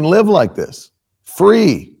 You can live like this,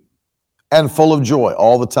 free and full of joy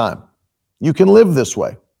all the time. You can live this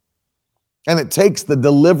way. And it takes the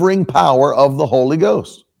delivering power of the Holy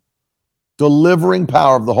Ghost. Delivering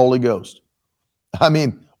power of the Holy Ghost. I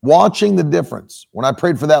mean, watching the difference, when I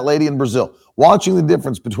prayed for that lady in Brazil, watching the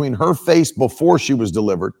difference between her face before she was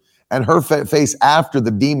delivered and her face after the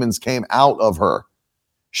demons came out of her.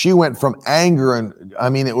 She went from anger and,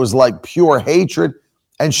 it was like pure hatred,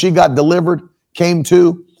 and she got delivered, came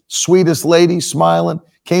to, sweetest lady, smiling,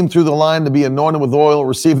 came through the line to be anointed with oil,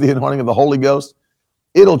 received the anointing of the Holy Ghost.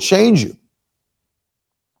 It'll change you.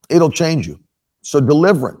 It'll change you. So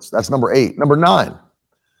deliverance, that's number 8. Number 9,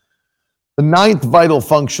 the 9th vital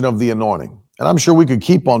function of the anointing. And I'm sure we could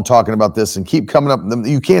keep on talking about this and keep coming up.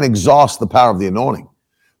 You can't exhaust the power of the anointing.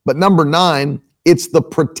 But number 9, it's the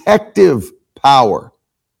protective power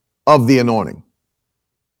of the anointing.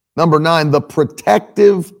 Number 9, the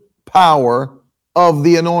protective power of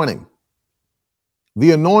the anointing.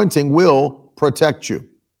 The anointing will protect you.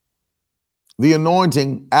 The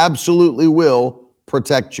anointing absolutely will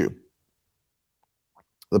protect you.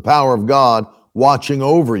 The power of God watching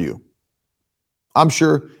over you. I'm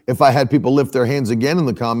sure if I had people lift their hands again in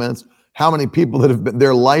the comments, how many people that have been,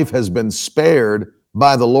 their life has been spared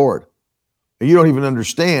by the Lord. You don't even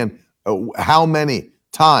understand how many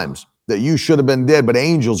times that you should have been dead, but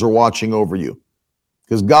angels are watching over you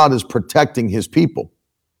because God is protecting his people.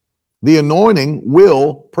 The anointing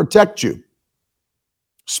will protect you.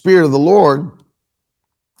 Spirit of the Lord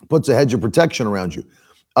puts a hedge of protection around you.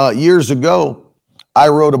 Years ago, I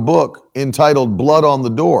wrote a book entitled Blood on the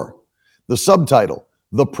Door. The subtitle,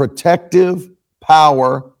 The Protective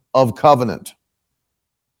Power of Covenant.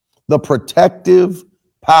 The protective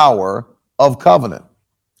power of covenant.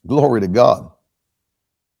 Glory to God.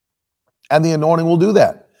 And the anointing will do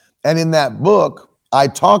that. And in that book, I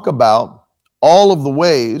talk about all of the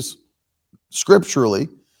ways scripturally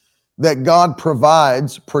that God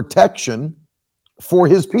provides protection for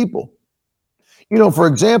his people. You know, for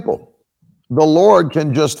example, the Lord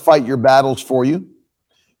can just fight your battles for you,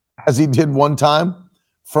 as he did one time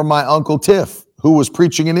for my Uncle Tiff, who was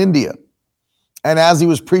preaching in India. And as he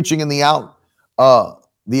was preaching in the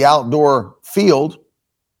outdoor field,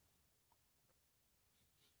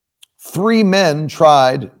 3 men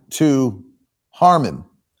tried to harm him.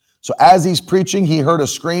 So as he's preaching, he heard a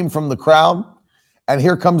scream from the crowd, and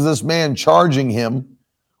here comes this man charging him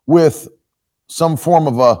with some form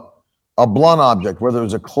of a blunt object, whether it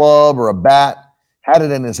was a club or a bat, had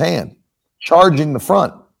it in his hand, charging the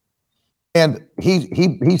front. And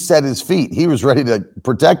he set his feet. He was ready to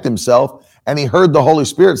protect himself, and he heard the Holy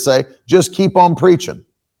Spirit say, just keep on preaching.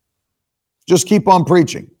 Just keep on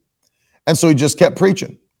preaching. And so he just kept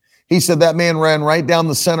preaching. He said that man ran right down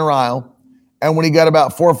the center aisle, and when he got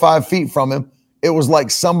about 4 or 5 feet from him, it was like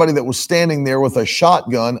somebody that was standing there with a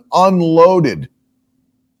shotgun unloaded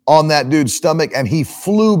on that dude's stomach, and he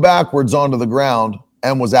flew backwards onto the ground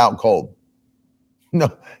and was out cold.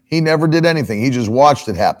 No, he never did anything. He just watched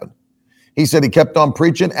it happen. He said he kept on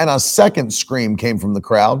preaching, and a second scream came from the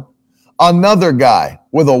crowd. Another guy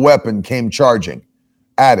with a weapon came charging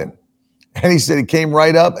at him. And he said he came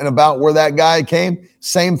right up, and about where that guy came,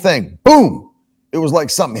 same thing. Boom! It was like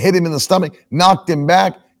something hit him in the stomach, knocked him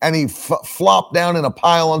back, and he flopped down in a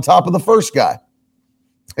pile on top of the first guy.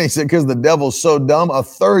 And he said, because the devil's so dumb, a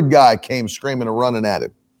third guy came screaming and running at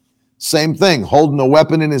him. Same thing, holding a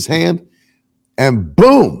weapon in his hand, and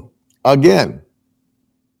boom, again.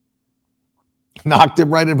 Knocked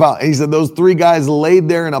him right in the pile. He said those 3 guys laid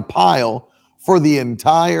there in a pile for the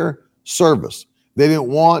entire service. They didn't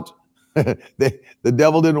want, the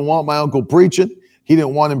devil didn't want my uncle preaching. He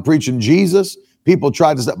didn't want him preaching Jesus. People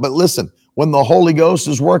tried to stop. But listen, when the Holy Ghost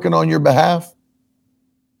is working on your behalf,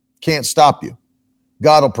 can't stop you.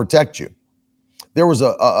 God will protect you. There was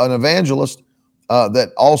an evangelist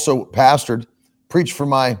that also pastored, preached for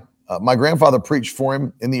my grandfather preached for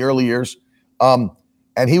him in the early years.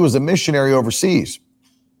 And he was a missionary overseas.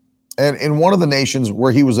 And in one of the nations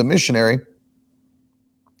where he was a missionary,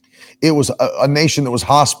 it was a nation that was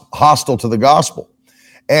hostile to the gospel.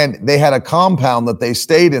 And they had a compound that they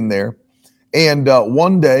stayed in there. And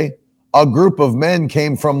one day, a group of men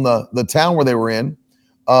came from the town where they were in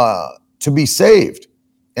to be saved.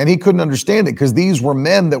 And he couldn't understand it because these were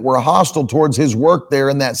men that were hostile towards his work there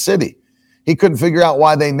in that city. He couldn't figure out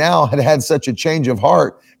why they now had such a change of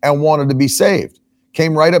heart and wanted to be saved.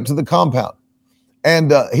 Came right up to the compound.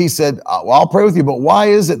 And he said, well, I'll pray with you, but why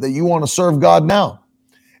is it that you want to serve God now?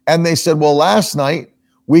 And they said, well, last night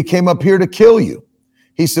we came up here to kill you.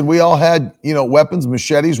 He said, we all had, weapons,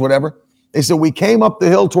 machetes, whatever. They said, we came up the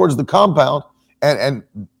hill towards the compound, and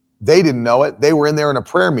they didn't know it. They were in there in a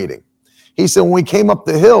prayer meeting. He said, when we came up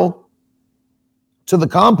the hill to the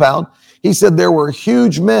compound, he said, there were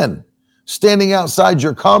huge men standing outside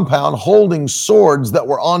your compound holding swords that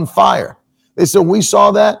were on fire. They said, we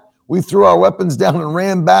saw that. We threw our weapons down and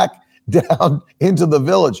ran back down into the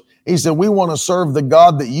village. He said, we want to serve the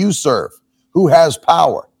God that you serve, who has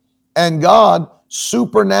power. And God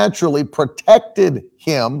supernaturally protected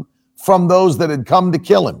him from those that had come to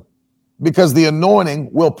kill him, because the anointing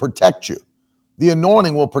will protect you. The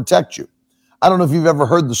anointing will protect you. I don't know if you've ever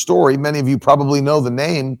heard the story. Many of you probably know the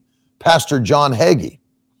name Pastor John Hagee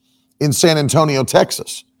in San Antonio,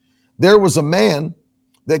 Texas. There was a man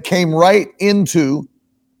that came right into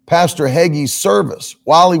Pastor Hagee's service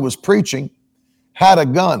while he was preaching, had a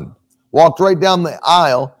gun, walked right down the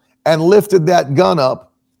aisle and lifted that gun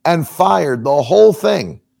up and fired the whole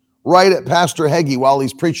thing right at Pastor Hagee while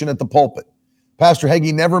he's preaching at the pulpit. Pastor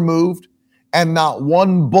Hagee never moved, and not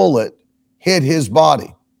one bullet hit his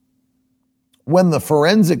body. When the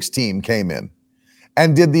forensics team came in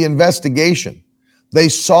and did the investigation, they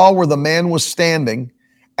saw where the man was standing,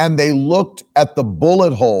 and they looked at the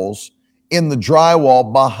bullet holes in the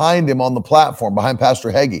drywall behind him on the platform, behind Pastor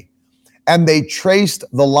Hagee. And they traced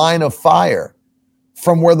the line of fire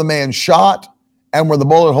from where the man shot and where the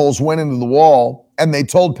bullet holes went into the wall. And they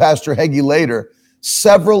told Pastor Hagee later,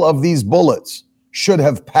 several of these bullets should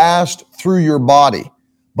have passed through your body,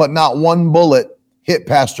 but not one bullet hit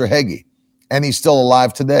Pastor Hagee. And he's still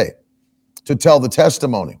alive today to tell the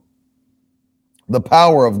testimony. The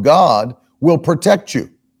power of God will protect you.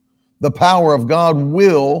 The power of God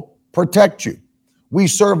will protect you. We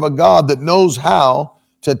serve a God that knows how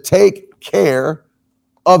to take care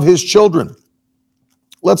of his children.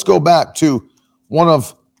 Let's go back to one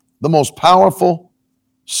of the most powerful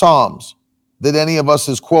Psalms that any of us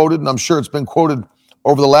has quoted, and I'm sure it's been quoted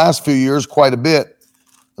over the last few years quite a bit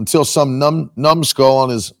until some numbskull on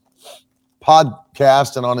his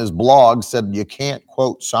podcast and on his blog said you can't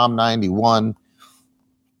quote Psalm 91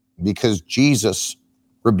 because Jesus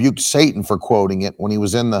rebuked Satan for quoting it when he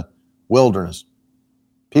was in the wilderness.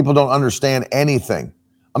 People don't understand anything.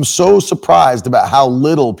 I'm so surprised about how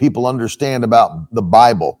little people understand about the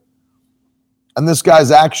Bible. And this guy's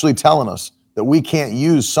actually telling us that we can't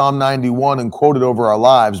use Psalm 91 and quote it over our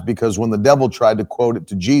lives because when the devil tried to quote it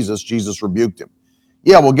to Jesus, Jesus rebuked him.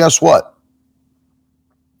 Yeah, well, guess what?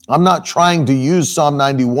 I'm not trying to use Psalm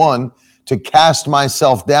 91 to cast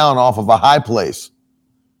myself down off of a high place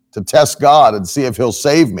to test God and see if he'll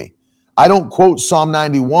save me. I don't quote Psalm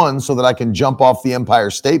 91 so that I can jump off the Empire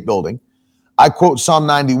State Building. I quote Psalm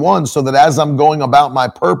 91 so that as I'm going about my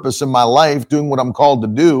purpose in my life, doing what I'm called to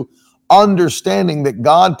do, understanding that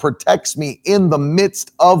God protects me in the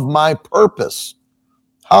midst of my purpose.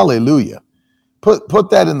 Hallelujah. Put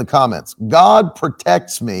that in the comments. God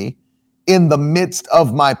protects me in the midst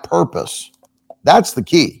of my purpose. That's the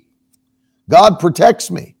key. God protects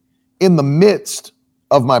me in the midst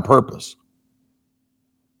of my purpose.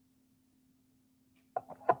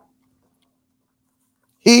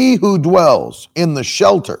 He who dwells in the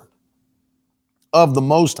shelter of the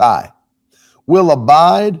Most High will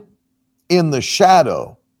abide in the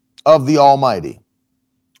shadow of the Almighty.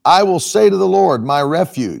 I will say to the Lord, my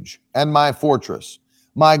refuge and my fortress,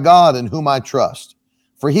 my God in whom I trust.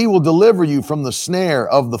 For he will deliver you from the snare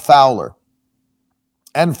of the fowler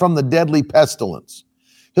and from the deadly pestilence.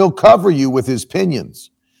 He'll cover you with his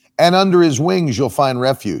pinions, and under his wings you'll find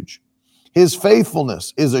refuge. His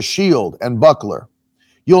faithfulness is a shield and buckler.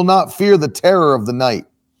 You'll not fear the terror of the night,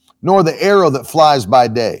 nor the arrow that flies by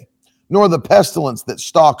day, nor the pestilence that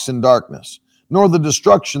stalks in darkness, nor the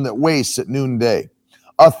destruction that wastes at noonday.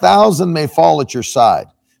 1,000 may fall at your side,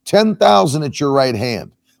 10,000 at your right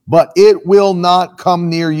hand, but it will not come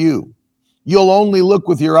near you. You'll only look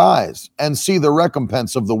with your eyes and see the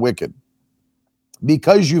recompense of the wicked.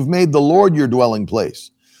 Because you've made the Lord your dwelling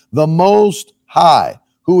place, the Most High,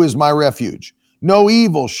 who is my refuge, no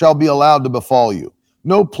evil shall be allowed to befall you,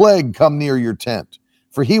 no plague come near your tent.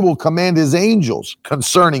 For he will command his angels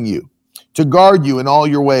concerning you to guard you in all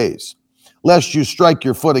your ways, lest you strike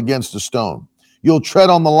your foot against a stone. You'll tread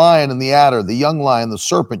on the lion and the adder, the young lion, the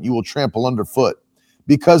serpent you will trample underfoot.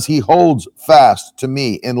 Because he holds fast to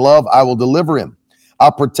me in love, I will deliver him.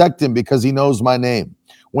 I'll protect him because he knows my name.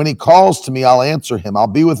 When he calls to me, I'll answer him. I'll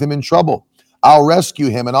be with him in trouble. I'll rescue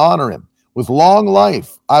him and honor him. With long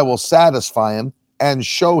life, I will satisfy him and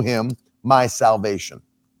show him my salvation.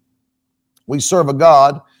 We serve a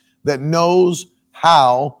God that knows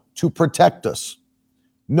how to protect us,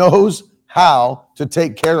 knows how to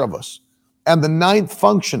take care of us. And the ninth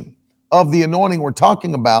function of the anointing we're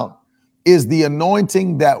talking about is the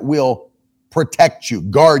anointing that will protect you,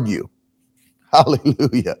 guard you.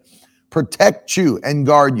 Hallelujah. Protect you and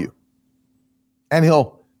guard you. And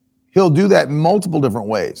he'll do that in multiple different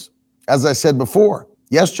ways. As I said before,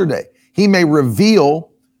 yesterday, he may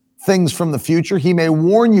reveal things from the future. He may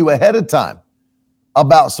warn you ahead of time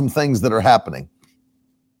about some things that are happening.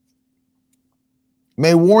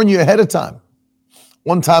 May warn you ahead of time.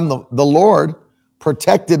 One time the Lord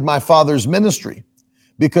protected my father's ministry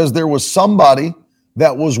because there was somebody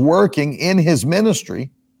that was working in his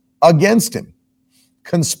ministry against him.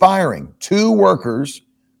 conspiring, two workers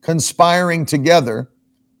conspiring together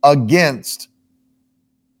against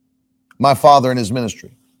my father and his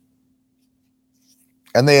ministry.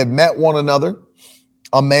 And they had met one another,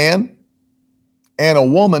 a man and a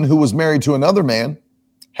woman who was married to another man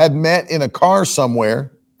had met in a car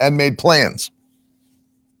somewhere and made plans.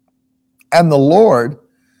 And the Lord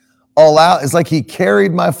it's like he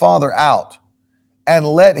carried my father out and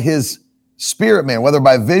let his spirit man, whether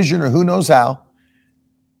by vision or who knows how,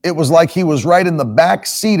 it was like he was right in the back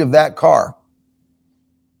seat of that car.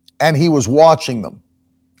 And he was watching them.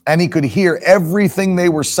 And he could hear everything they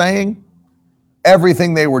were saying,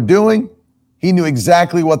 everything they were doing. He knew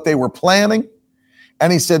exactly what they were planning.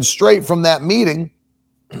 And he said, straight from that meeting,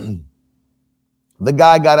 the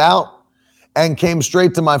guy got out and came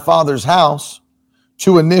straight to my father's house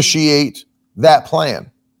to initiate that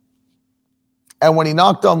plan. And when he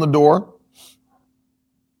knocked on the door,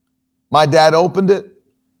 my dad opened it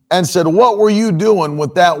and said, what were you doing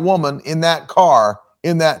with that woman in that car,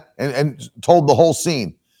 and told the whole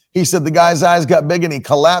scene. He said the guy's eyes got big and he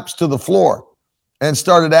collapsed to the floor and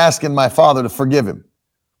started asking my father to forgive him.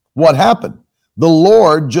 What happened? The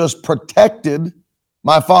Lord just protected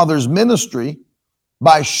my father's ministry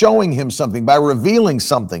by showing him something, by revealing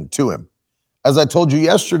something to him. As I told you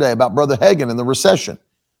yesterday about Brother Hagin and the recession,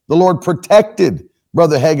 the Lord protected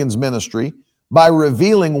Brother Hagin's ministry by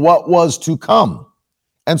revealing what was to come.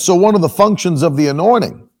 And so one of the functions of the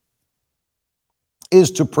anointing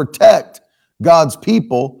is to protect God's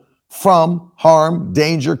people from harm,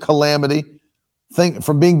 danger, calamity,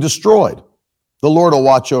 from being destroyed. The Lord will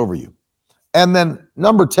watch over you. And then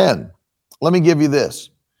number 10, let me give you this.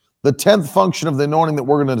 The 10th function of the anointing that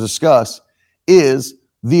we're going to discuss is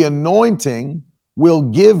the anointing will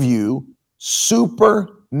give you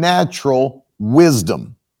supernatural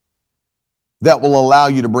wisdom that will allow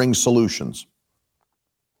you to bring solutions.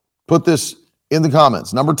 Put this in the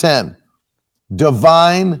comments. Number 10,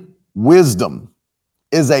 divine wisdom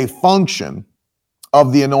is a function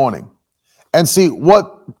of the anointing. And see,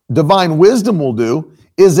 what divine wisdom will do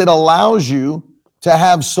is it allows you to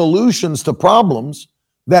have solutions to problems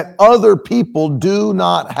that other people do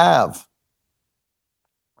not have.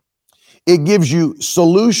 It gives you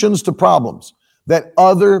solutions to problems that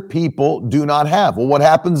other people do not have. Well, what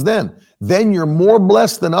happens then? Then you're more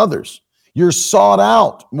blessed than others. You're sought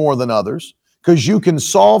out more than others because you can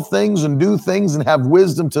solve things and do things and have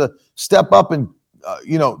wisdom to step up and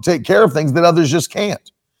take care of things that others just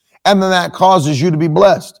can't. And then that causes you to be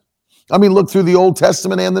blessed. I mean, look through the Old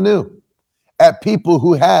Testament and the New at people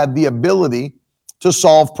who had the ability to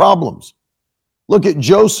solve problems. Look at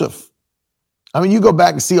Joseph. I mean, you go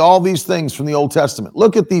back and see all these things from the Old Testament.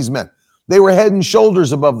 Look at these men. They were head and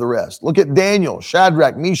shoulders above the rest. Look at Daniel,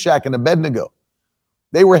 Shadrach, Meshach, and Abednego.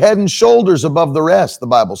 They were head and shoulders above the rest, the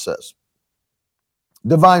Bible says.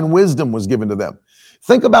 Divine wisdom was given to them.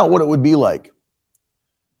 Think about what it would be like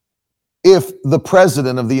if the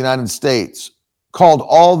president of the United States called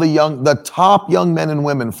all the top young men and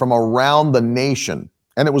women from around the nation,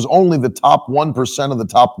 and it was only the top 1% of the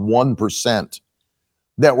top 1%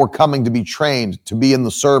 that were coming to be trained to be in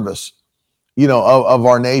the service, of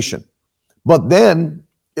our nation. But then,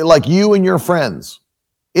 like you and your friends,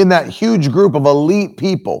 in that huge group of elite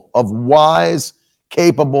people, of wise,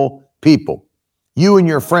 capable people, you and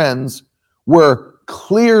your friends were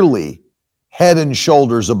clearly head and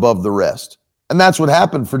shoulders above the rest. And that's what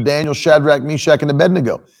happened for Daniel, Shadrach, Meshach, and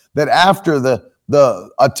Abednego. That after the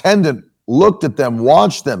attendant looked at them,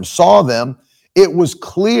 watched them, saw them, it was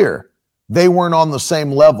clear they weren't on the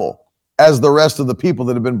same level as the rest of the people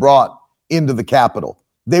that had been brought into the capital.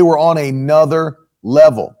 They were on another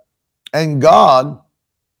level. And God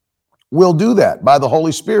will do that by the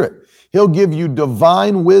Holy Spirit. He'll give you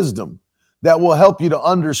divine wisdom that will help you to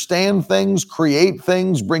understand things, create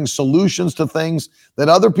things, bring solutions to things that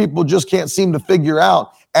other people just can't seem to figure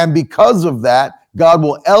out. And because of that, God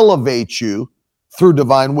will elevate you through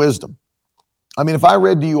divine wisdom. I mean, if I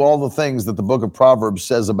read to you all the things that the book of Proverbs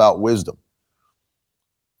says about wisdom,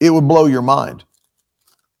 it would blow your mind.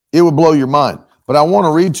 It would blow your mind. But I want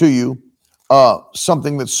to read to you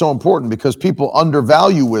something that's so important because people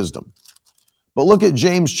undervalue wisdom. But look at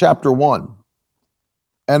James chapter 1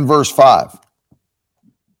 and verse 5.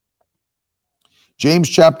 James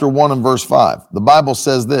chapter 1 and verse 5. The Bible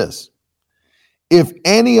says this: if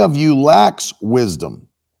any of you lacks wisdom,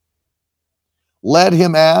 let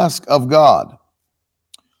him ask of God,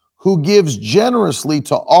 who gives generously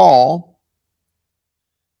to all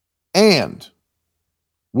and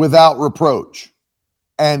without reproach,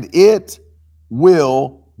 and it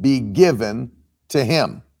will be given to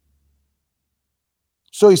him.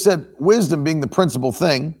 So he said, wisdom being the principal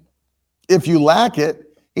thing, if you lack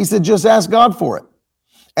it, he said, just ask God for it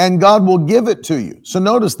and God will give it to you. So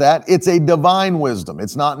notice that it's a divine wisdom.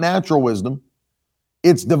 It's not natural wisdom.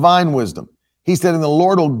 It's divine wisdom. He said, and the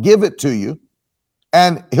Lord will give it to you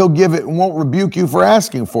and he'll give it and won't rebuke you for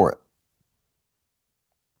asking for it.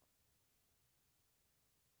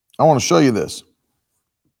 I want to show you this.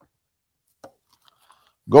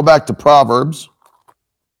 Go back to Proverbs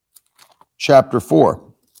chapter 4.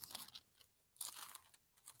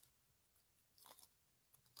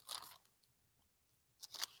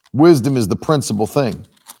 Wisdom is the principal thing.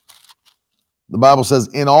 The Bible says,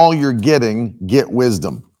 in all you're getting, get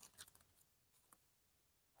wisdom.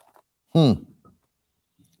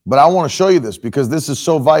 But I want to show you this because this is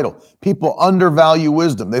so vital. People undervalue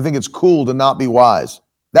wisdom. They think it's cool to not be wise.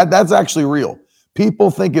 That's actually real.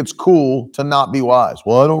 People think it's cool to not be wise.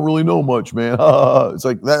 Well, I don't really know much, man. It's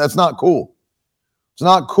like, that's not cool. It's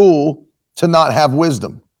not cool to not have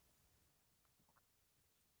wisdom.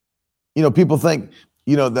 You know, people think,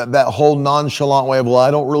 you know, that whole nonchalant way of, well,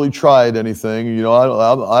 I don't really try at anything. You know,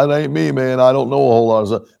 I ain't me, man. I don't know a whole lot of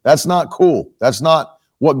stuff. That's not cool. That's not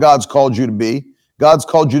what God's called you to be. God's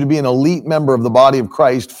called you to be an elite member of the body of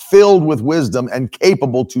Christ, filled with wisdom and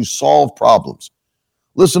capable to solve problems.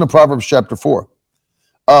 Listen to Proverbs chapter 4.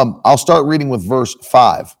 I'll start reading with verse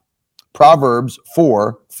 5. Proverbs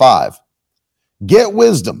 4:5. Get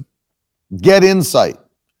wisdom, get insight.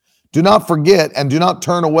 Do not forget and do not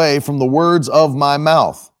turn away from the words of my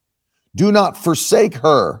mouth. Do not forsake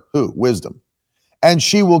her, who? Wisdom, and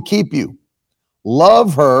she will keep you.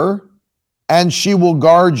 Love her, and she will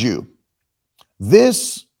guard you.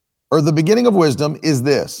 This, or the beginning of wisdom, is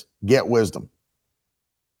this: get wisdom.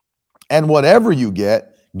 And whatever you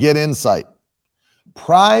get insight.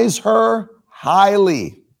 Prize her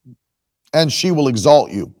highly, and she will exalt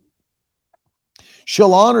you.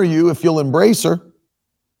 She'll honor you if you'll embrace her.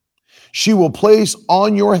 She will place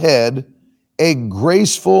on your head a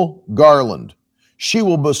graceful garland. She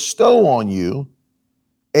will bestow on you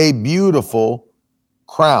a beautiful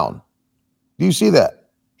crown. Do you see that?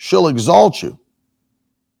 She'll exalt you.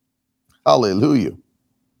 Hallelujah.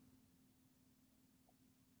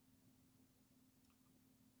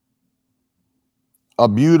 A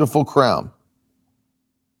beautiful crown.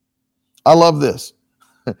 I love this.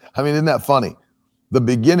 I mean, isn't that funny? The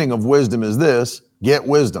beginning of wisdom is this: get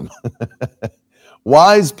wisdom.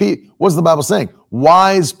 Wise people, what's the Bible saying?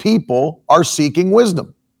 Wise people are seeking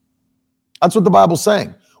wisdom. That's what the Bible's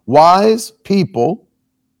saying. Wise people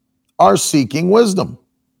are seeking wisdom.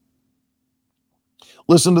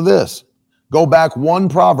 Listen to this. Go back one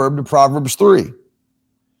proverb to Proverbs 3.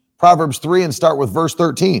 Proverbs 3 and start with verse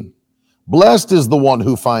 13. Blessed is the one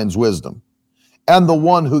who finds wisdom and the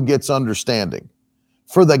one who gets understanding.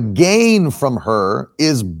 For the gain from her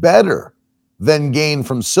is better than gain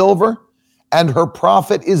from silver, and her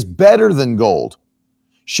profit is better than gold.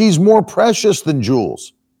 She's more precious than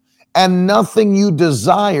jewels, and nothing you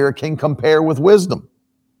desire can compare with wisdom.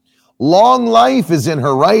 Long life is in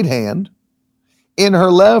her right hand. In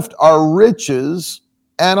her left are riches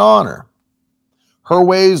and honor. Her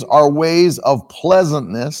ways are ways of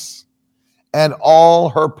pleasantness, and all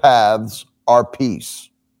her paths are peace.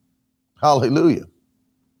 Hallelujah.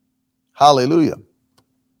 Hallelujah.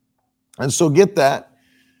 And so get that.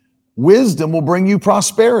 Wisdom will bring you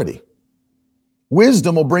prosperity.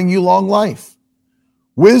 Wisdom will bring you long life.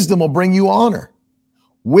 Wisdom will bring you honor.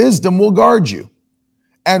 Wisdom will guard you.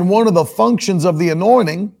 And one of the functions of the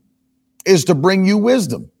anointing is to bring you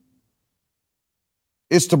wisdom.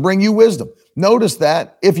 It's to bring you wisdom. Notice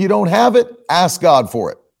that if you don't have it, ask God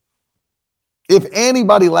for it. If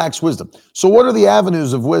anybody lacks wisdom. So what are the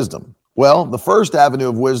avenues of wisdom? Well, the first avenue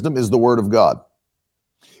of wisdom is the Word of God.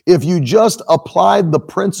 If you just applied the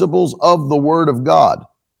principles of the Word of God,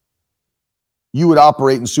 you would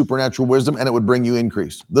operate in supernatural wisdom and it would bring you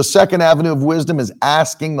increase. The second avenue of wisdom is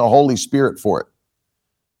asking the Holy Spirit for it.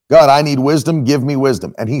 God, I need wisdom, give me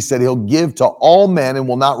wisdom. And he said he'll give to all men and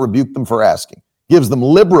will not rebuke them for asking. Gives them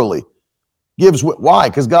liberally. Why?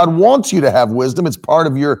 Because God wants you to have wisdom. It's part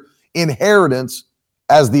of your inheritance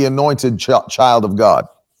as the anointed child of God.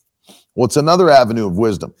 What's another avenue of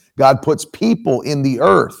wisdom? God puts people in the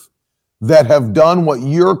earth that have done what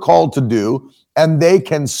you're called to do, and they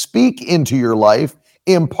can speak into your life,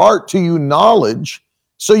 impart to you knowledge,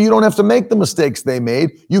 so you don't have to make the mistakes they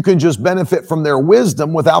made. You can just benefit from their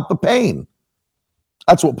wisdom without the pain.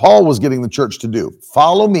 That's what Paul was getting the church to do.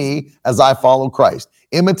 Follow me as I follow Christ.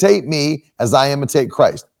 Imitate me as I imitate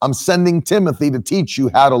Christ. I'm sending Timothy to teach you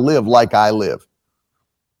how to live like I live.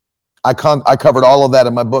 I covered all of that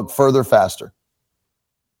in my book, Further, Faster.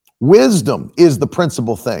 Wisdom is the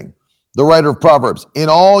principal thing. The writer of Proverbs, in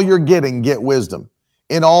all you're getting, get wisdom.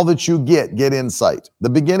 In all that you get insight. The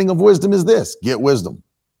beginning of wisdom is this, get wisdom.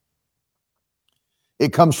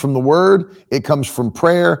 It comes from the word, it comes from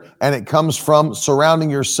prayer, and it comes from surrounding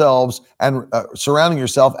yourself and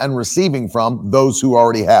receiving from those who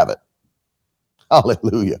already have it.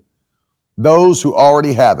 Hallelujah. Those who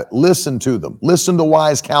already have it. Listen to them. Listen to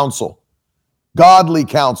wise counsel, godly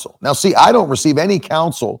counsel. Now, see, I don't receive any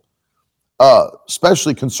counsel,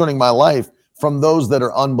 especially concerning my life, from those that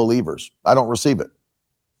are unbelievers. I don't receive it.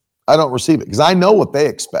 I don't receive it because I know what they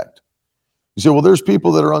expect. You say, well, there's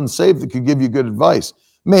people that are unsaved that could give you good advice.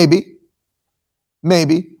 Maybe,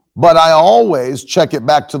 but I always check it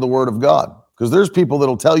back to the word of God because there's people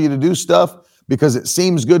that'll tell you to do stuff because it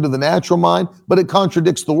seems good to the natural mind, but it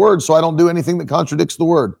contradicts the word. So I don't do anything that contradicts the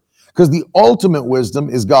word because the ultimate wisdom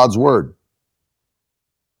is God's word.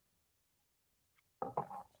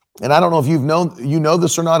 And I don't know if you know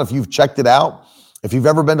this or not, if you've checked it out, if you've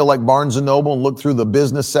ever been to like Barnes & Noble and looked through the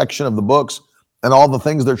business section of the books and all the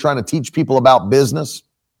things they're trying to teach people about business,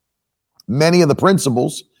 many of the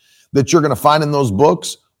principles that you're going to find in those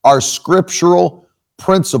books are scriptural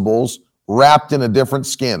principles wrapped in a different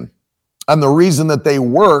skin. And the reason that they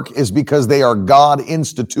work is because they are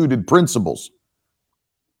God-instituted principles.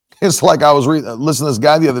 It's like I was listening to this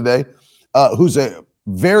guy the other day who's a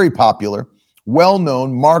very popular,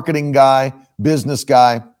 well-known marketing guy, business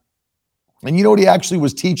guy. And you know what he actually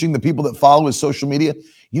was teaching the people that follow his social media?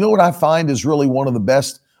 You know what I find is really one of the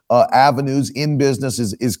best avenues in business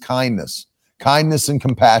is kindness and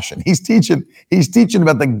compassion. He's teaching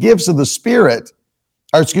about the gifts of the Spirit,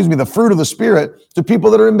 the fruit of the Spirit to people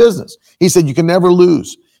that are in business. He said, you can never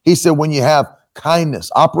lose. He said, when you have kindness,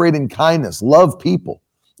 operate in kindness, love people,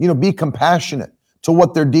 be compassionate to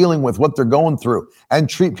what they're dealing with, what they're going through, and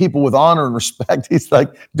treat people with honor and respect. He's like,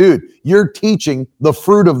 dude, you're teaching the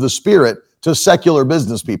fruit of the Spirit to secular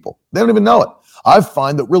business people. They don't even know it. I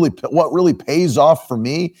find that what really pays off for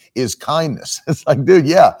me is kindness. It's like, dude,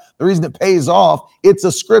 yeah, the reason it pays off, it's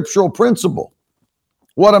a scriptural principle.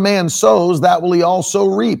 What a man sows, that will he also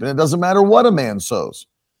reap. And it doesn't matter what a man sows.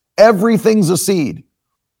 Everything's a seed.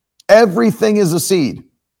 Everything is a seed.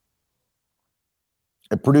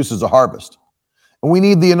 It produces a harvest. And we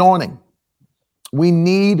need the anointing. We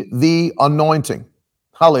need the anointing.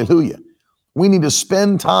 Hallelujah. We need to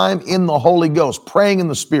spend time in the Holy Ghost, praying in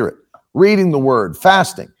the Spirit, reading the Word,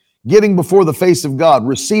 fasting, getting before the face of God,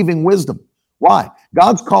 receiving wisdom. Why?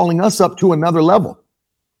 God's calling us up to another level.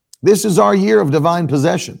 This is our year of divine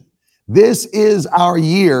possession. This is our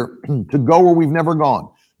year to go where we've never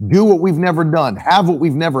gone, do what we've never done, have what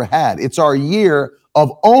we've never had. It's our year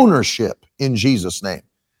of ownership in Jesus' name.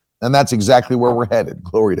 And that's exactly where we're headed.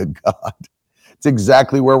 Glory to God. It's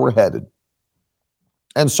exactly where we're headed.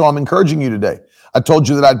 And so I'm encouraging you today. I told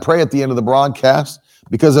you that I'd pray at the end of the broadcast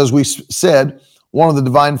because, as we said, one of the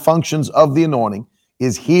divine functions of the anointing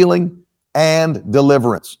is healing and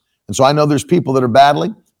deliverance. And so I know there's people that are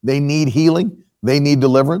battling. They need healing. They need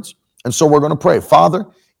deliverance. And so we're going to pray. Father,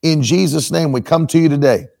 in Jesus' name, we come to you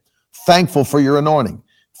today, thankful for your anointing,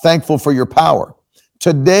 thankful for your power.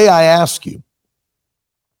 Today, I ask you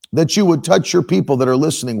that you would touch your people that are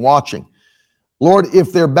listening, watching. Lord,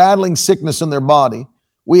 if they're battling sickness in their body,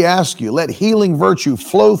 we ask you, let healing virtue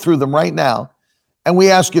flow through them right now. And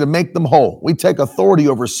we ask you to make them whole. We take authority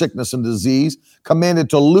over sickness and disease, command it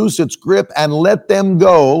to loose its grip and let them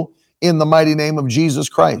go in the mighty name of Jesus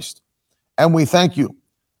Christ. And we thank you,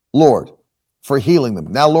 Lord, for healing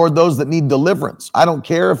them. Now, Lord, those that need deliverance, I don't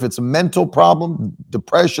care if it's a mental problem,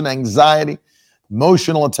 depression, anxiety,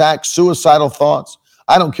 emotional attacks, suicidal thoughts.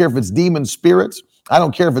 I don't care if it's demon spirits. I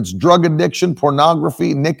don't care if it's drug addiction,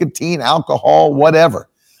 pornography, nicotine, alcohol, whatever.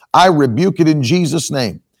 I rebuke it in Jesus'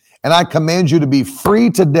 name. And I command you to be free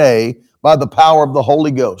today by the power of the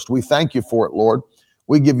Holy Ghost. We thank you for it, Lord.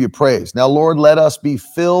 We give you praise. Now, Lord, let us be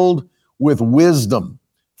filled with wisdom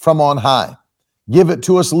from on high. Give it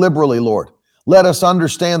to us liberally, Lord. Let us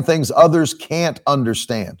understand things others can't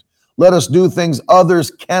understand. Let us do things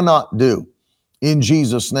others cannot do in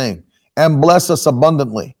Jesus' name. And bless us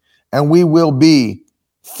abundantly. And we will be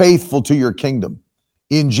faithful to your kingdom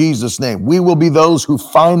in Jesus' name. We will be those who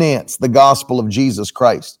finance the gospel of Jesus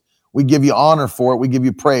Christ. We give you honor for it. We give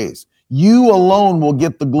you praise. You alone will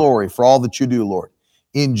get the glory for all that you do, Lord.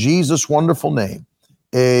 In Jesus' wonderful name,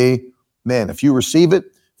 amen. If you receive it,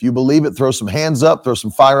 if you believe it, throw some hands up, throw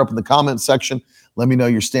some fire up in the comment section. Let me know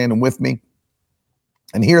you're standing with me.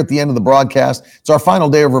 And here at the end of the broadcast, it's our final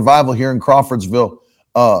day of revival here in Crawfordsville,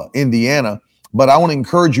 Indiana. But I want to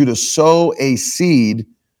encourage you to sow a seed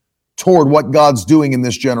toward what God's doing in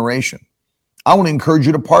this generation. I want to encourage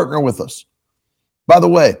you to partner with us. By the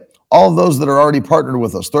way, all of those that are already partnered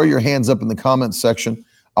with us, throw your hands up in the comments section.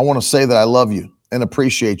 I want to say that I love you and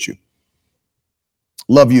appreciate you.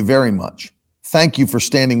 Love you very much. Thank you for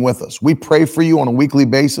standing with us. We pray for you on a weekly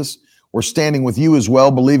basis. We're standing with you as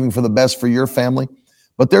well, believing for the best for your family.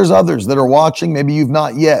 But there's others that are watching. Maybe you've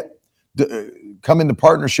not yet come into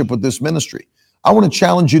partnership with this ministry. I want to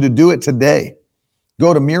challenge you to do it today.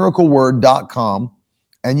 Go to miracleword.com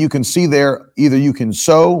and you can see there, either you can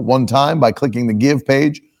sow one time by clicking the give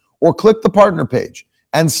page or click the partner page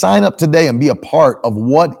and sign up today and be a part of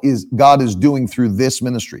what God is doing through this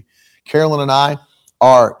ministry. Carolyn and I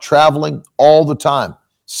are traveling all the time,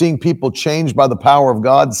 seeing people changed by the power of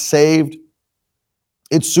God, saved.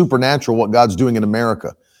 It's supernatural what God's doing in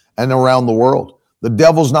America and around the world. The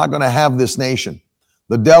devil's not going to have this nation.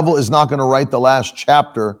 The devil is not going to write the last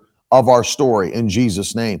chapter of our story in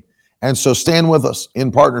Jesus' name. And so stand with us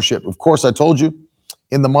in partnership. Of course, I told you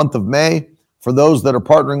in the month of May, for those that are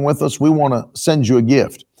partnering with us, we want to send you a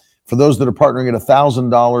gift. For those that are partnering at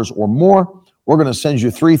 $1,000 or more, we're going to send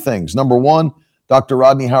you 3 things. Number 1, Dr.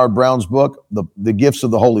 Rodney Howard Brown's book, The Gifts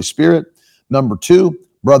of the Holy Spirit. Number 2,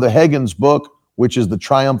 Brother Hagin's book, which is The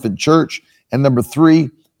Triumphant Church. And number 3,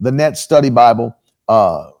 the Net Study Bible,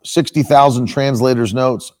 60,000 translators'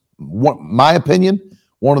 notes. My opinion,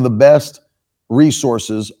 one of the best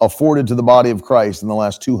resources afforded to the body of Christ in the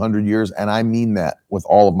last 200 years, and I mean that with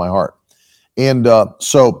all of my heart. And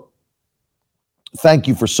so thank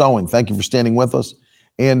you for sowing. Thank you for standing with us.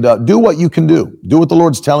 And do what you can do. Do what the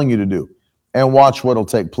Lord's telling you to do and watch what will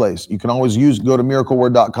take place. You can always go to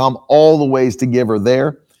miracleword.com. All the ways to give are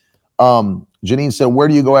there. Janine said, where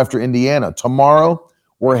do you go after Indiana? Tomorrow,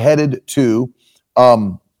 we're headed to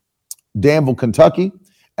Danville, Kentucky,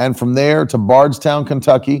 and from there to Bardstown,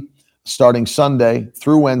 Kentucky, starting Sunday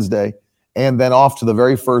through Wednesday, and then off to the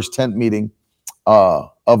very first tent meeting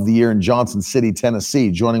of the year in Johnson City,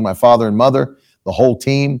 Tennessee, joining my father and mother, the whole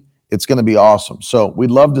team. It's going to be awesome. So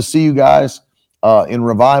we'd love to see you guys in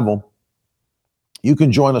revival. You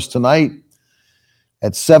can join us tonight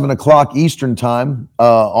at 7 o'clock Eastern time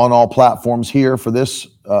on all platforms here for this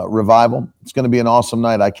revival. It's going to be an awesome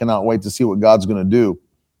night. I cannot wait to see what God's going to do.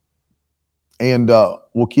 And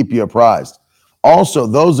we'll keep you apprised. Also,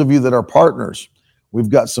 those of you that are partners, we've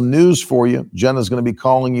got some news for you. Jenna's going to be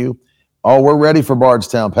calling you. Oh, we're ready for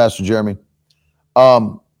Bardstown, Pastor Jeremy.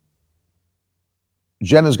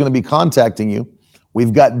 Jenna's going to be contacting you.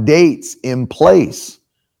 We've got dates in place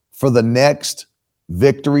for the next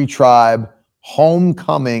Victory Tribe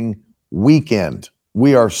homecoming weekend.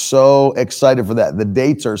 We are so excited for that. The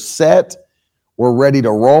dates are set. We're ready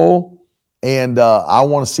to roll. And I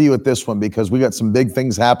want to see you at this one because we got some big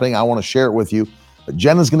things happening. I want to share it with you. But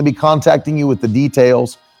Jenna's going to be contacting you with the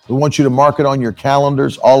details. We want you to mark it on your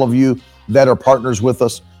calendars. All of you that are partners with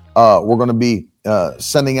us, we're going to be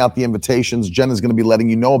sending out the invitations. Jenna's going to be letting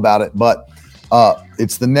you know about it. But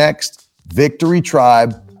it's the next Victory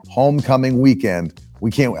Tribe homecoming weekend.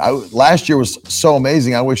 Last year was so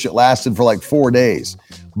amazing. I wish it lasted for like 4 days.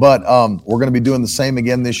 But we're going to be doing the same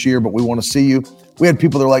again this year. But we want to see you. We had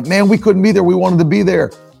people that were like, man, we couldn't be there. We wanted to be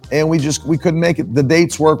there. And we couldn't make it. The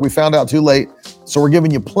dates work. We found out too late. So we're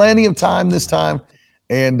giving you plenty of time this time.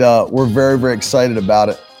 And we're very, very excited about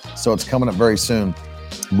it. So it's coming up very soon.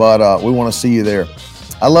 But we want to see you there.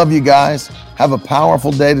 I love you guys. Have a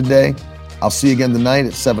powerful day today. I'll see you again tonight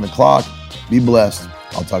at 7 o'clock. Be blessed.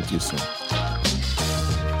 I'll talk to you soon.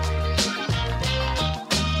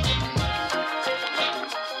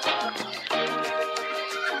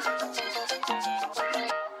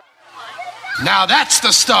 Now that's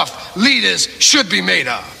the stuff leaders should be made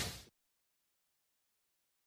of.